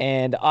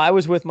 And I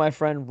was with my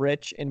friend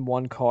Rich in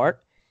one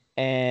cart,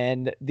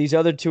 and these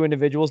other two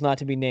individuals, not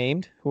to be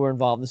named, who were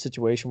involved in the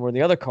situation, were in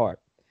the other cart.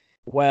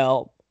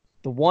 Well,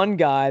 the one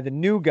guy, the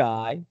new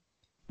guy,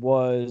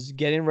 was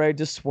getting ready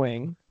to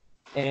swing,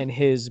 and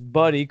his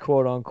buddy,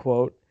 quote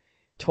unquote,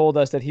 told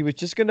us that he was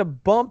just going to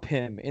bump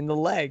him in the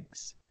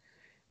legs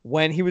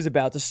when he was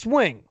about to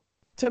swing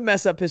to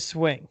mess up his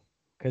swing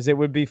because it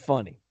would be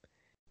funny.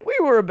 We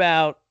were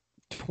about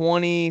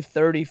 20,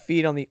 30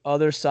 feet on the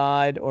other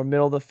side or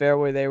middle of the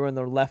fairway. They were in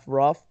the left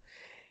rough,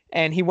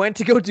 and he went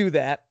to go do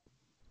that,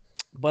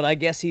 but I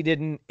guess he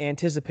didn't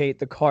anticipate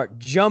the cart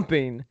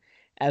jumping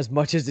as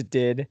much as it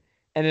did,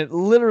 and it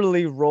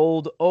literally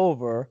rolled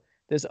over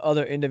this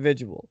other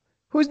individual,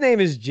 whose name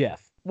is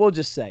Jeff. We'll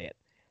just say it.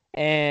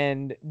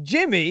 And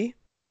Jimmy,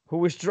 who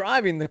was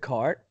driving the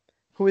cart,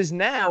 who is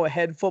now a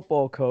head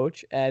football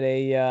coach at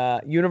a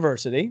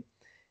university,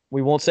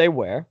 we won't say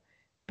where,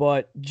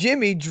 but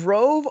Jimmy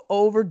drove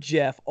over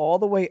Jeff all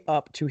the way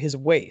up to his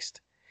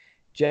waist.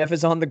 Jeff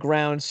is on the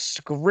ground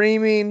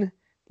screaming,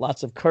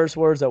 lots of curse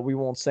words that we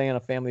won't say on a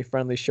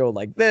family-friendly show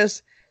like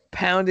this,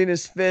 pounding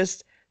his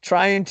fist,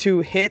 trying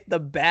to hit the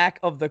back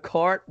of the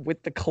cart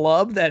with the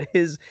club that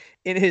is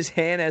in his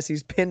hand as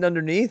he's pinned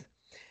underneath.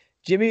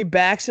 Jimmy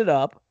backs it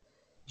up.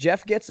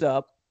 Jeff gets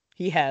up.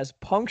 He has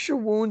puncture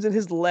wounds in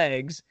his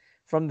legs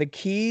from the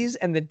keys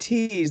and the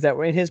tees that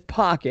were in his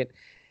pocket,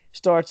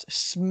 starts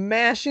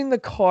smashing the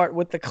cart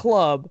with the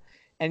club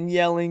and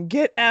yelling,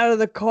 "Get out of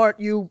the cart,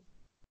 you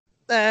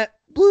that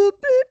bloop,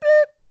 beep,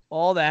 beep,"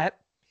 all that.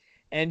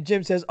 And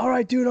Jim says, "All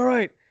right, dude, all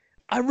right.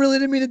 I really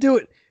didn't mean to do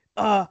it.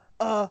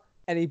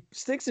 And he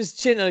sticks his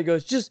chin out and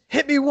goes, "Just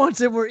hit me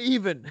once and we're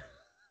even."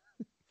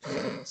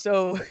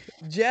 So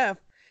Jeff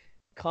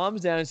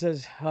calms down and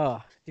says,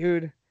 "Oh,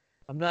 dude,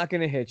 I'm not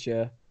going to hit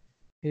you."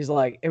 He's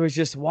like, "It was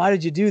just, why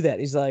did you do that?"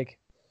 He's like,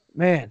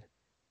 "Man,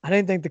 I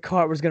didn't think the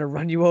cart was going to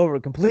run you over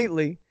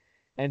completely."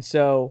 And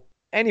so,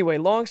 anyway,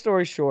 long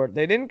story short,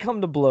 they didn't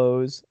come to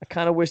blows. I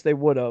kind of wish they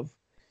would have.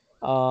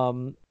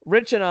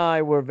 Rich and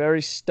I were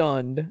very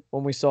stunned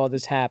when we saw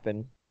this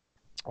happen.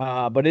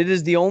 But it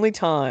is the only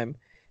time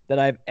that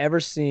I've ever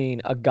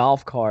seen a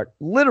golf cart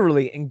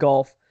literally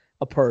engulf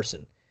a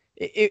person.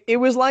 It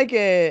was like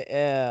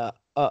a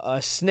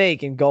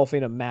snake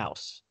engulfing a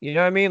mouse. You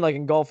know what I mean? Like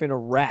engulfing a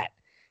rat.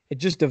 It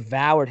just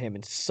devoured him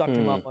and sucked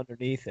him up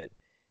underneath it.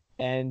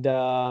 And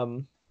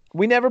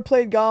we never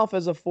played golf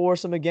as a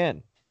foursome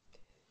again.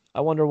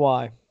 I wonder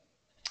why.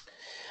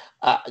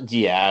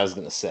 Yeah, I was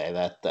gonna say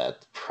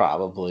that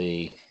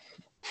probably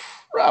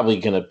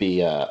gonna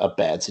be a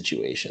bad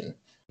situation.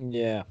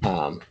 Yeah.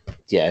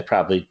 Yeah,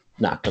 probably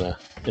not gonna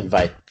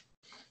invite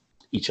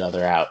each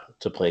other out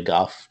to play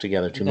golf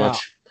together too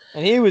much.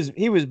 And he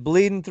was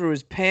bleeding through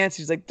his pants.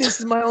 He's like, "This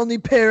is my only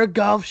pair of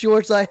golf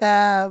shorts I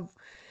have."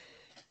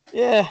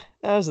 Yeah,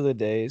 those are the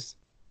days.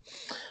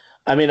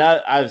 I mean,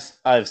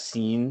 I've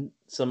seen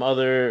some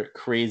other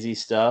crazy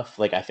stuff.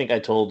 Like I think I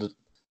told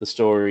the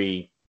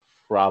story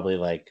probably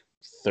like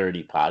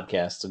 30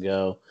 podcasts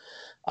ago.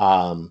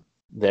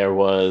 There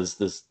was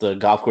the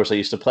golf course I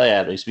used to play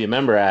at. I used to be a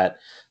member at.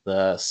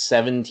 The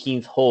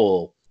 17th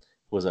hole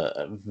was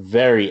a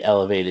very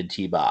elevated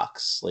tee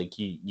box. Like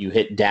you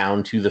hit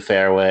down to the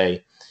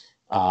fairway,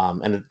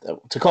 and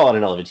to call it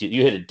an elevated tee,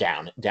 you hit it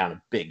down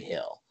a big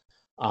hill.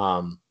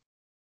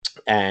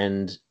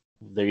 And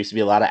there used to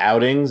be a lot of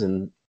outings,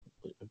 and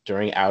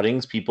during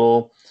outings,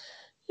 people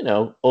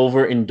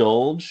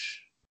overindulge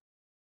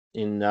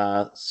in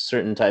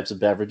certain types of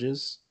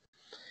beverages.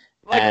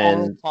 Like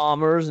Arnold And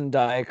Palmer's and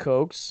Diet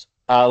Cokes.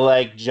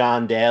 like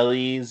John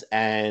Daly's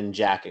and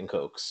Jack and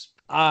Cokes.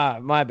 Ah,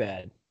 my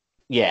bad.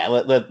 Yeah,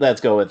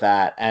 let's go with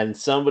that. And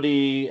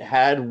somebody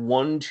had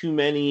one too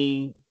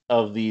many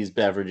of these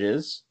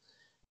beverages,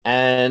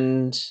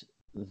 and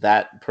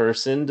that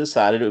person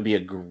decided it would be a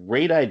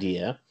great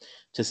idea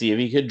to see if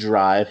he could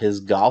drive his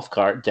golf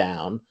cart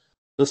down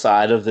the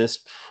side of this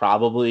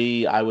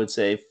probably, I would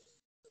say,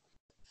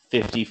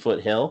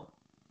 50-foot hill.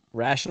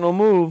 Rational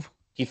move.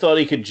 He thought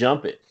he could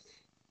jump it.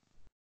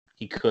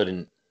 He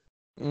couldn't.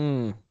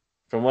 Mm.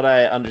 From what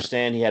I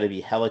understand, he had to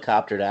be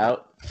helicoptered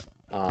out.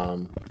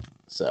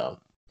 So,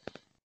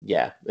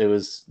 yeah, it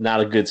was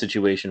not a good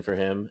situation for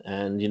him.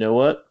 And you know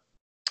what?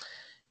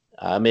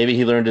 Maybe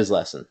he learned his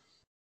lesson.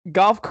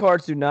 Golf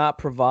carts do not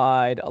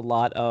provide a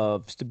lot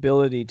of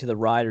stability to the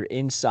rider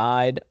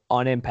inside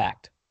on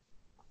impact.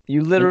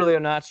 You literally are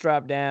not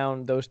strapped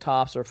down. Those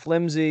tops are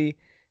flimsy.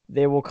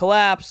 They will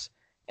collapse,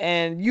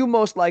 and you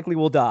most likely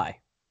will die.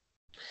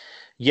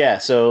 Yeah,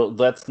 so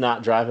let's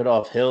not drive it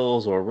off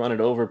hills or run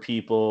it over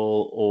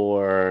people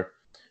or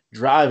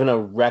drive in a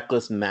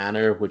reckless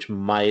manner, which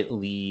might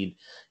lead,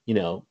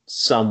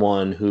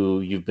 someone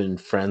who you've been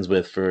friends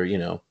with for,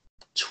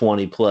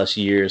 20 plus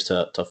years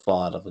to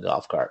fall out of a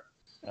golf cart.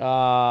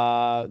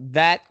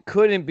 That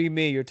couldn't be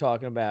me you're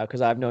talking about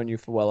because I've known you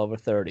for well over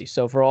 30.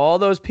 So for all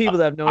those people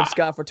that have known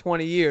Scott for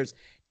 20 years,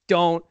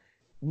 don't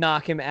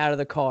knock him out of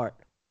the cart.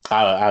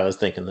 I was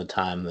thinking the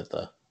time that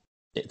the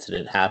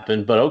incident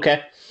happened, but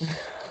okay.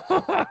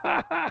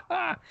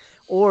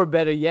 Or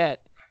better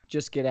yet,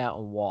 just get out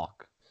and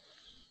walk.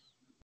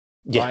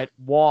 Yeah. Right?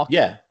 Walk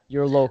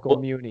your local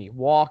muni.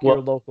 Walk your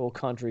local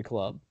country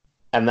club.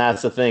 And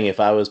that's the thing. If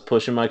I was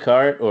pushing my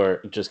cart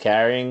or just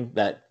carrying,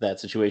 that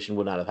situation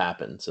would not have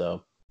happened.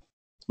 So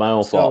it's my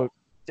own fault.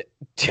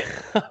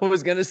 I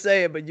was going to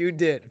say it, but you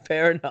did.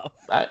 Fair enough.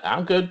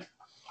 I'm good.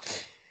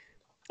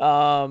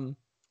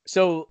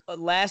 So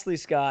lastly,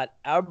 Scott,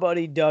 our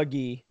buddy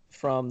Dougie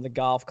from the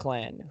Golf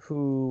Clan,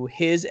 who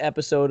his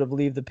episode of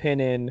Leave the Pin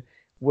In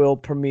will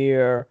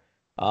premiere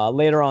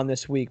later on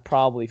this week,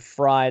 probably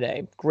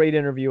Friday. Great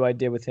interview I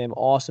did with him.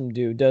 Awesome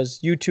dude. Does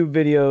YouTube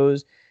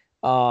videos.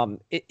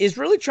 Is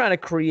really trying to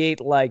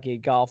create like a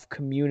golf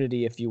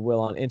community, if you will,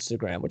 on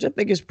Instagram, which I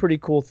think is a pretty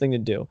cool thing to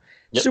do.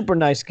 Yep. Super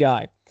nice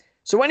guy.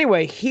 So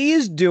anyway, he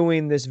is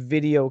doing this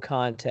video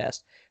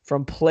contest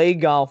from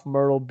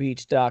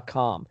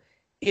playgolfmyrtlebeach.com.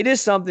 It is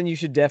something you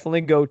should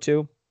definitely go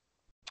to.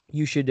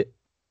 You should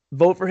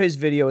vote for his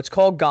video. It's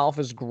called Golf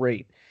is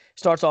Great.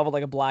 Starts off with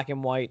like a black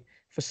and white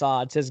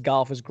facade. Says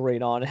Golf is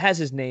Great on it. Has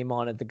his name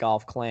on it, the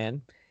Golf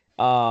Clan.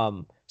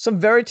 Some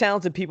very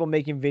talented people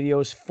making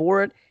videos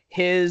for it.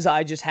 His,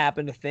 I just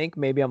happen to think,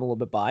 maybe I'm a little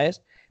bit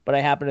biased, but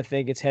I happen to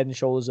think it's head and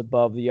shoulders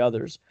above the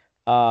others.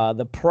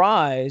 The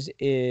prize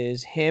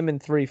is him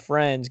and 3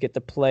 friends get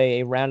to play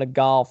a round of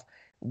golf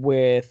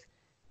with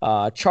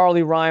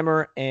Charlie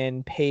Reimer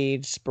and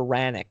Paige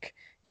Spiranek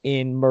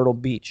in Myrtle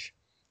Beach.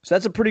 So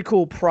that's a pretty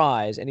cool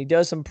prize, and he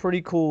does some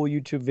pretty cool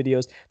YouTube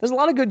videos. There's a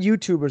lot of good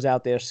YouTubers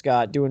out there,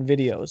 Scott, doing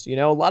videos.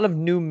 A lot of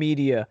new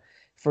media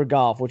for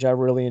golf, which I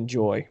really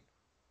enjoy.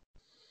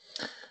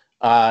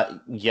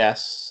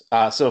 Yes.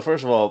 So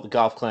first of all, the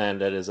Golf Clan,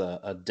 that is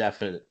a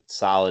definite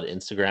solid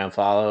Instagram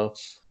follow.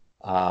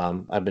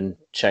 I've been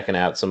checking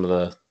out some of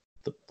the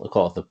I'll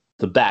call it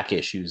the back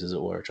issues, as it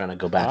were, trying to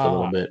go back a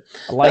little bit.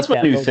 I like that's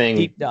my new thing.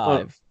 Deep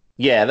dive.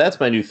 Yeah, that's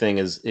my new thing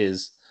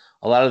is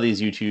a lot of these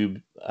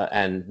YouTube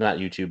and not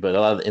YouTube, but a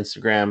lot of the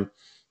Instagram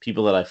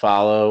people that I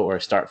follow or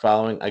start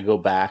following, I go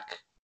back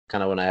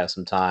kind of when I have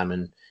some time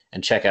and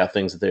check out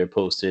things that they were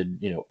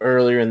posted,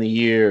 earlier in the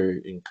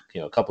year,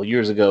 a couple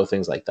years ago,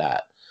 things like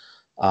that.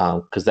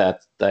 Because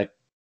that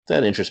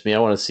interests me. I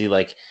want to see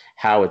like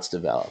how it's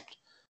developed.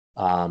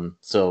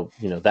 So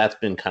that's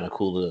been kind of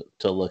cool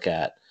to look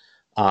at.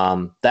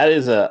 That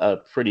is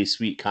a pretty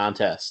sweet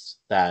contest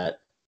that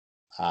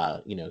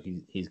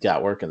he's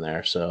got working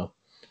there. So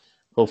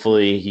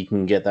hopefully he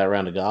can get that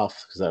round of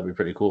golf because that'd be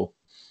pretty cool.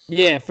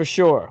 Yeah, for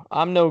sure.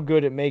 I'm no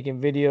good at making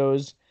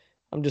videos.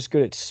 I'm just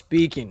good at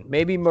speaking.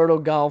 Maybe Myrtle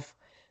Golf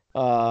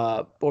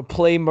or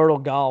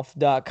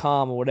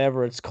playmyrtlegolf.com or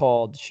whatever it's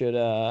called should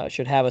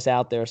have us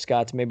out there,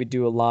 Scott, to maybe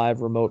do a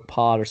live remote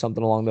pod or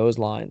something along those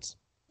lines.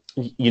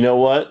 You know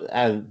what?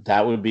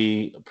 That would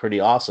be pretty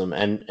awesome.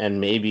 And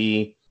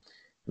maybe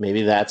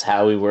that's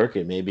how we work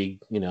it. Maybe,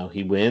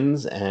 he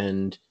wins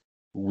and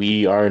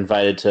we are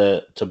invited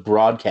to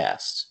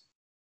broadcast.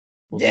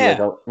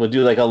 We'll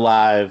do like a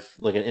live,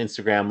 like an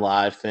Instagram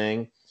live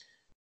thing.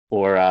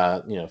 Or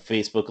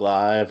Facebook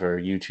Live or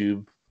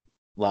YouTube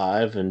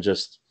Live, and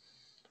just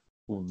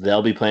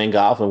they'll be playing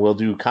golf and we'll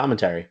do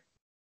commentary.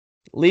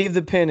 Leave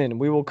the pin in.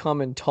 We will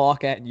come and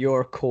talk at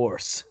your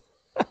course.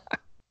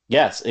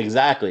 Yes,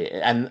 exactly.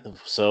 And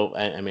so,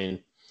 I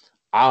mean,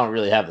 I don't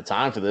really have the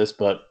time for this,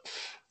 but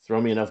throw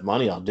me enough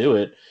money, I'll do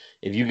it.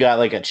 If you got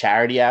like a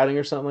charity outing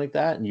or something like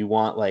that, and you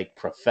want like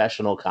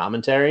professional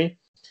commentary,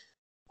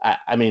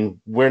 I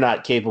mean, we're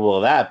not capable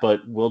of that,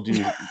 but we'll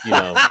do,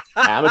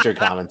 amateur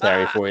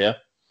commentary for you.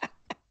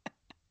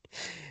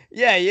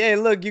 Yeah.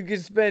 Look, you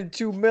could spend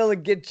 $2 million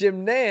and get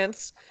Jim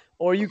Nance,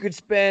 or you could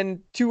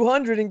spend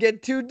 200 and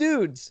get two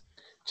dudes.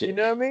 You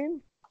know what I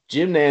mean?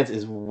 Jim Nance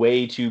is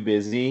way too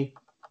busy,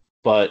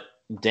 but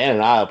Dan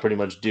and I'll pretty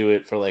much do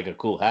it for like a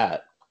cool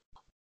hat.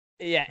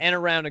 Yeah, and a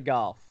round of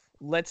golf.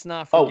 Let's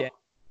not forget. Oh,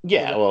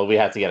 yeah. Well, we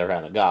have to get a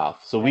round of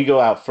golf. So we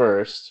go out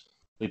first.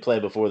 We play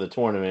before the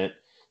tournament.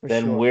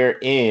 Then we're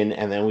in,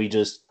 and then we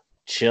just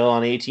chill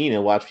on 18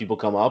 and watch people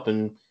come up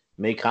and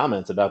make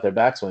comments about their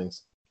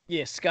backswings.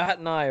 Yeah, Scott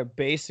and I are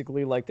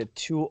basically like the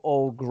two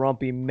old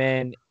grumpy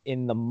men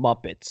in the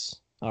Muppets.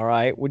 All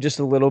right, we're just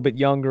a little bit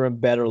younger and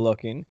better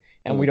looking,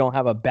 and we don't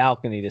have a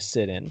balcony to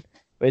sit in.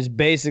 But it's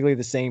basically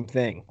the same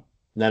thing.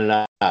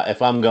 No.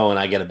 If I'm going,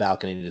 I get a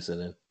balcony to sit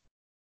in.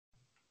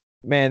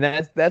 Man,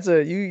 that's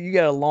you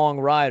got a long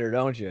rider,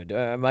 don't you?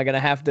 Am I gonna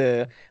have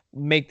to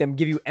make them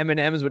give you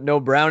M&Ms with no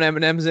brown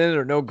M&Ms in it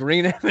or no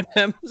green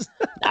M&Ms?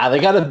 Nah, they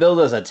got to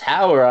build us a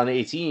tower on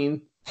 18.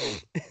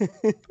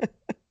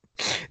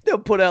 They'll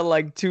put out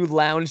like 2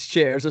 lounge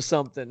chairs or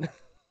something.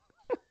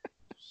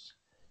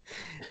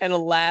 And a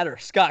ladder.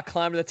 Scott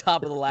climbed to the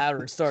top of the ladder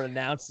and started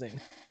announcing.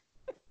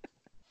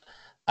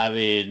 I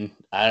mean,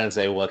 I didn't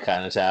say what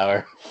kind of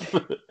tower.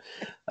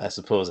 I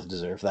suppose I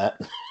deserve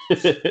that.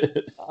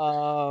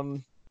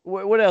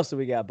 What else do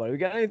we got, buddy? We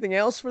got anything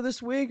else for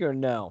this week or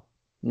no?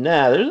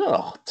 Nah, there's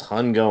not a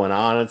ton going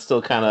on. It's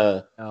still kind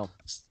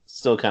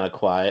of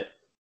quiet.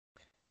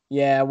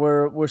 Yeah,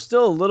 we're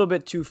still a little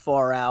bit too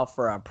far out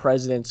for our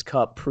President's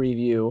Cup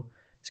preview.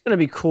 It's going to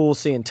be cool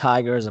seeing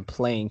Tiger as a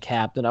playing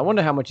captain. I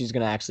wonder how much he's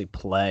going to actually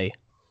play.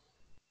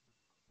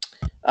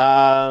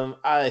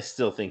 I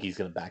still think he's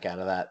going to back out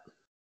of that.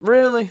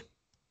 Really?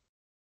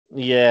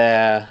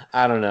 Yeah,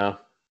 I don't know.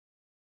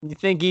 You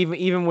think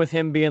even with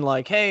him being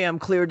like, hey, I'm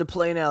cleared to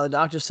play now. The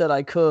doctor said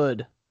I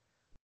could.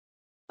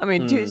 I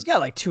mean, dude, he's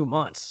got like 2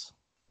 months.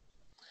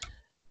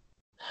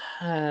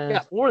 He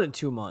got more than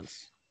 2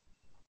 months.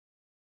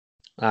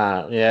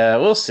 Yeah,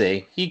 we'll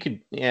see. He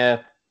could,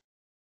 yeah.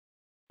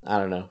 I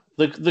don't know.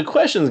 The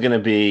question's going to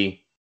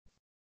be,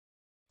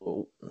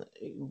 he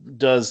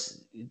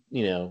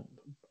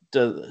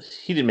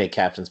didn't make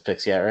captain's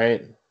picks yet,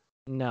 right?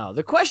 No.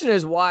 The question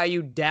is, why are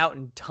you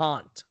doubting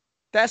Taunt?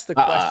 That's the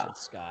question,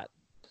 Scott.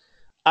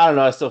 I don't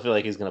know. I still feel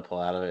like he's going to pull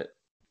out of it.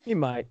 He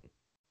might.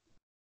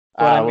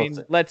 But I mean,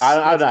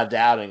 I'm not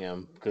doubting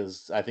him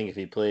because I think if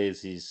he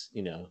plays, he's,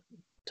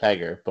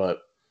 Tiger. But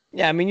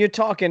yeah, I mean, you're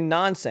talking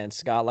nonsense,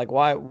 Scott. Like,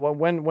 why?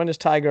 When does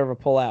Tiger ever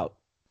pull out?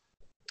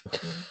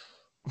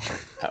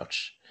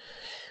 Ouch.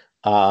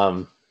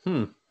 Okie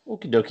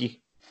dokie.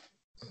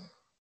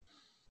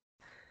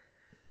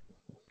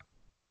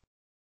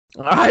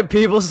 All right,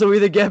 people. So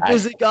either get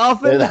busy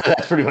golfing.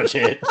 That's pretty much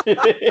it.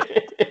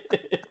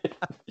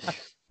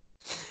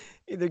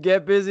 Either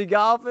get busy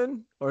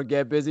golfing or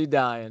get busy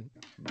dying.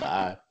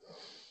 Bye.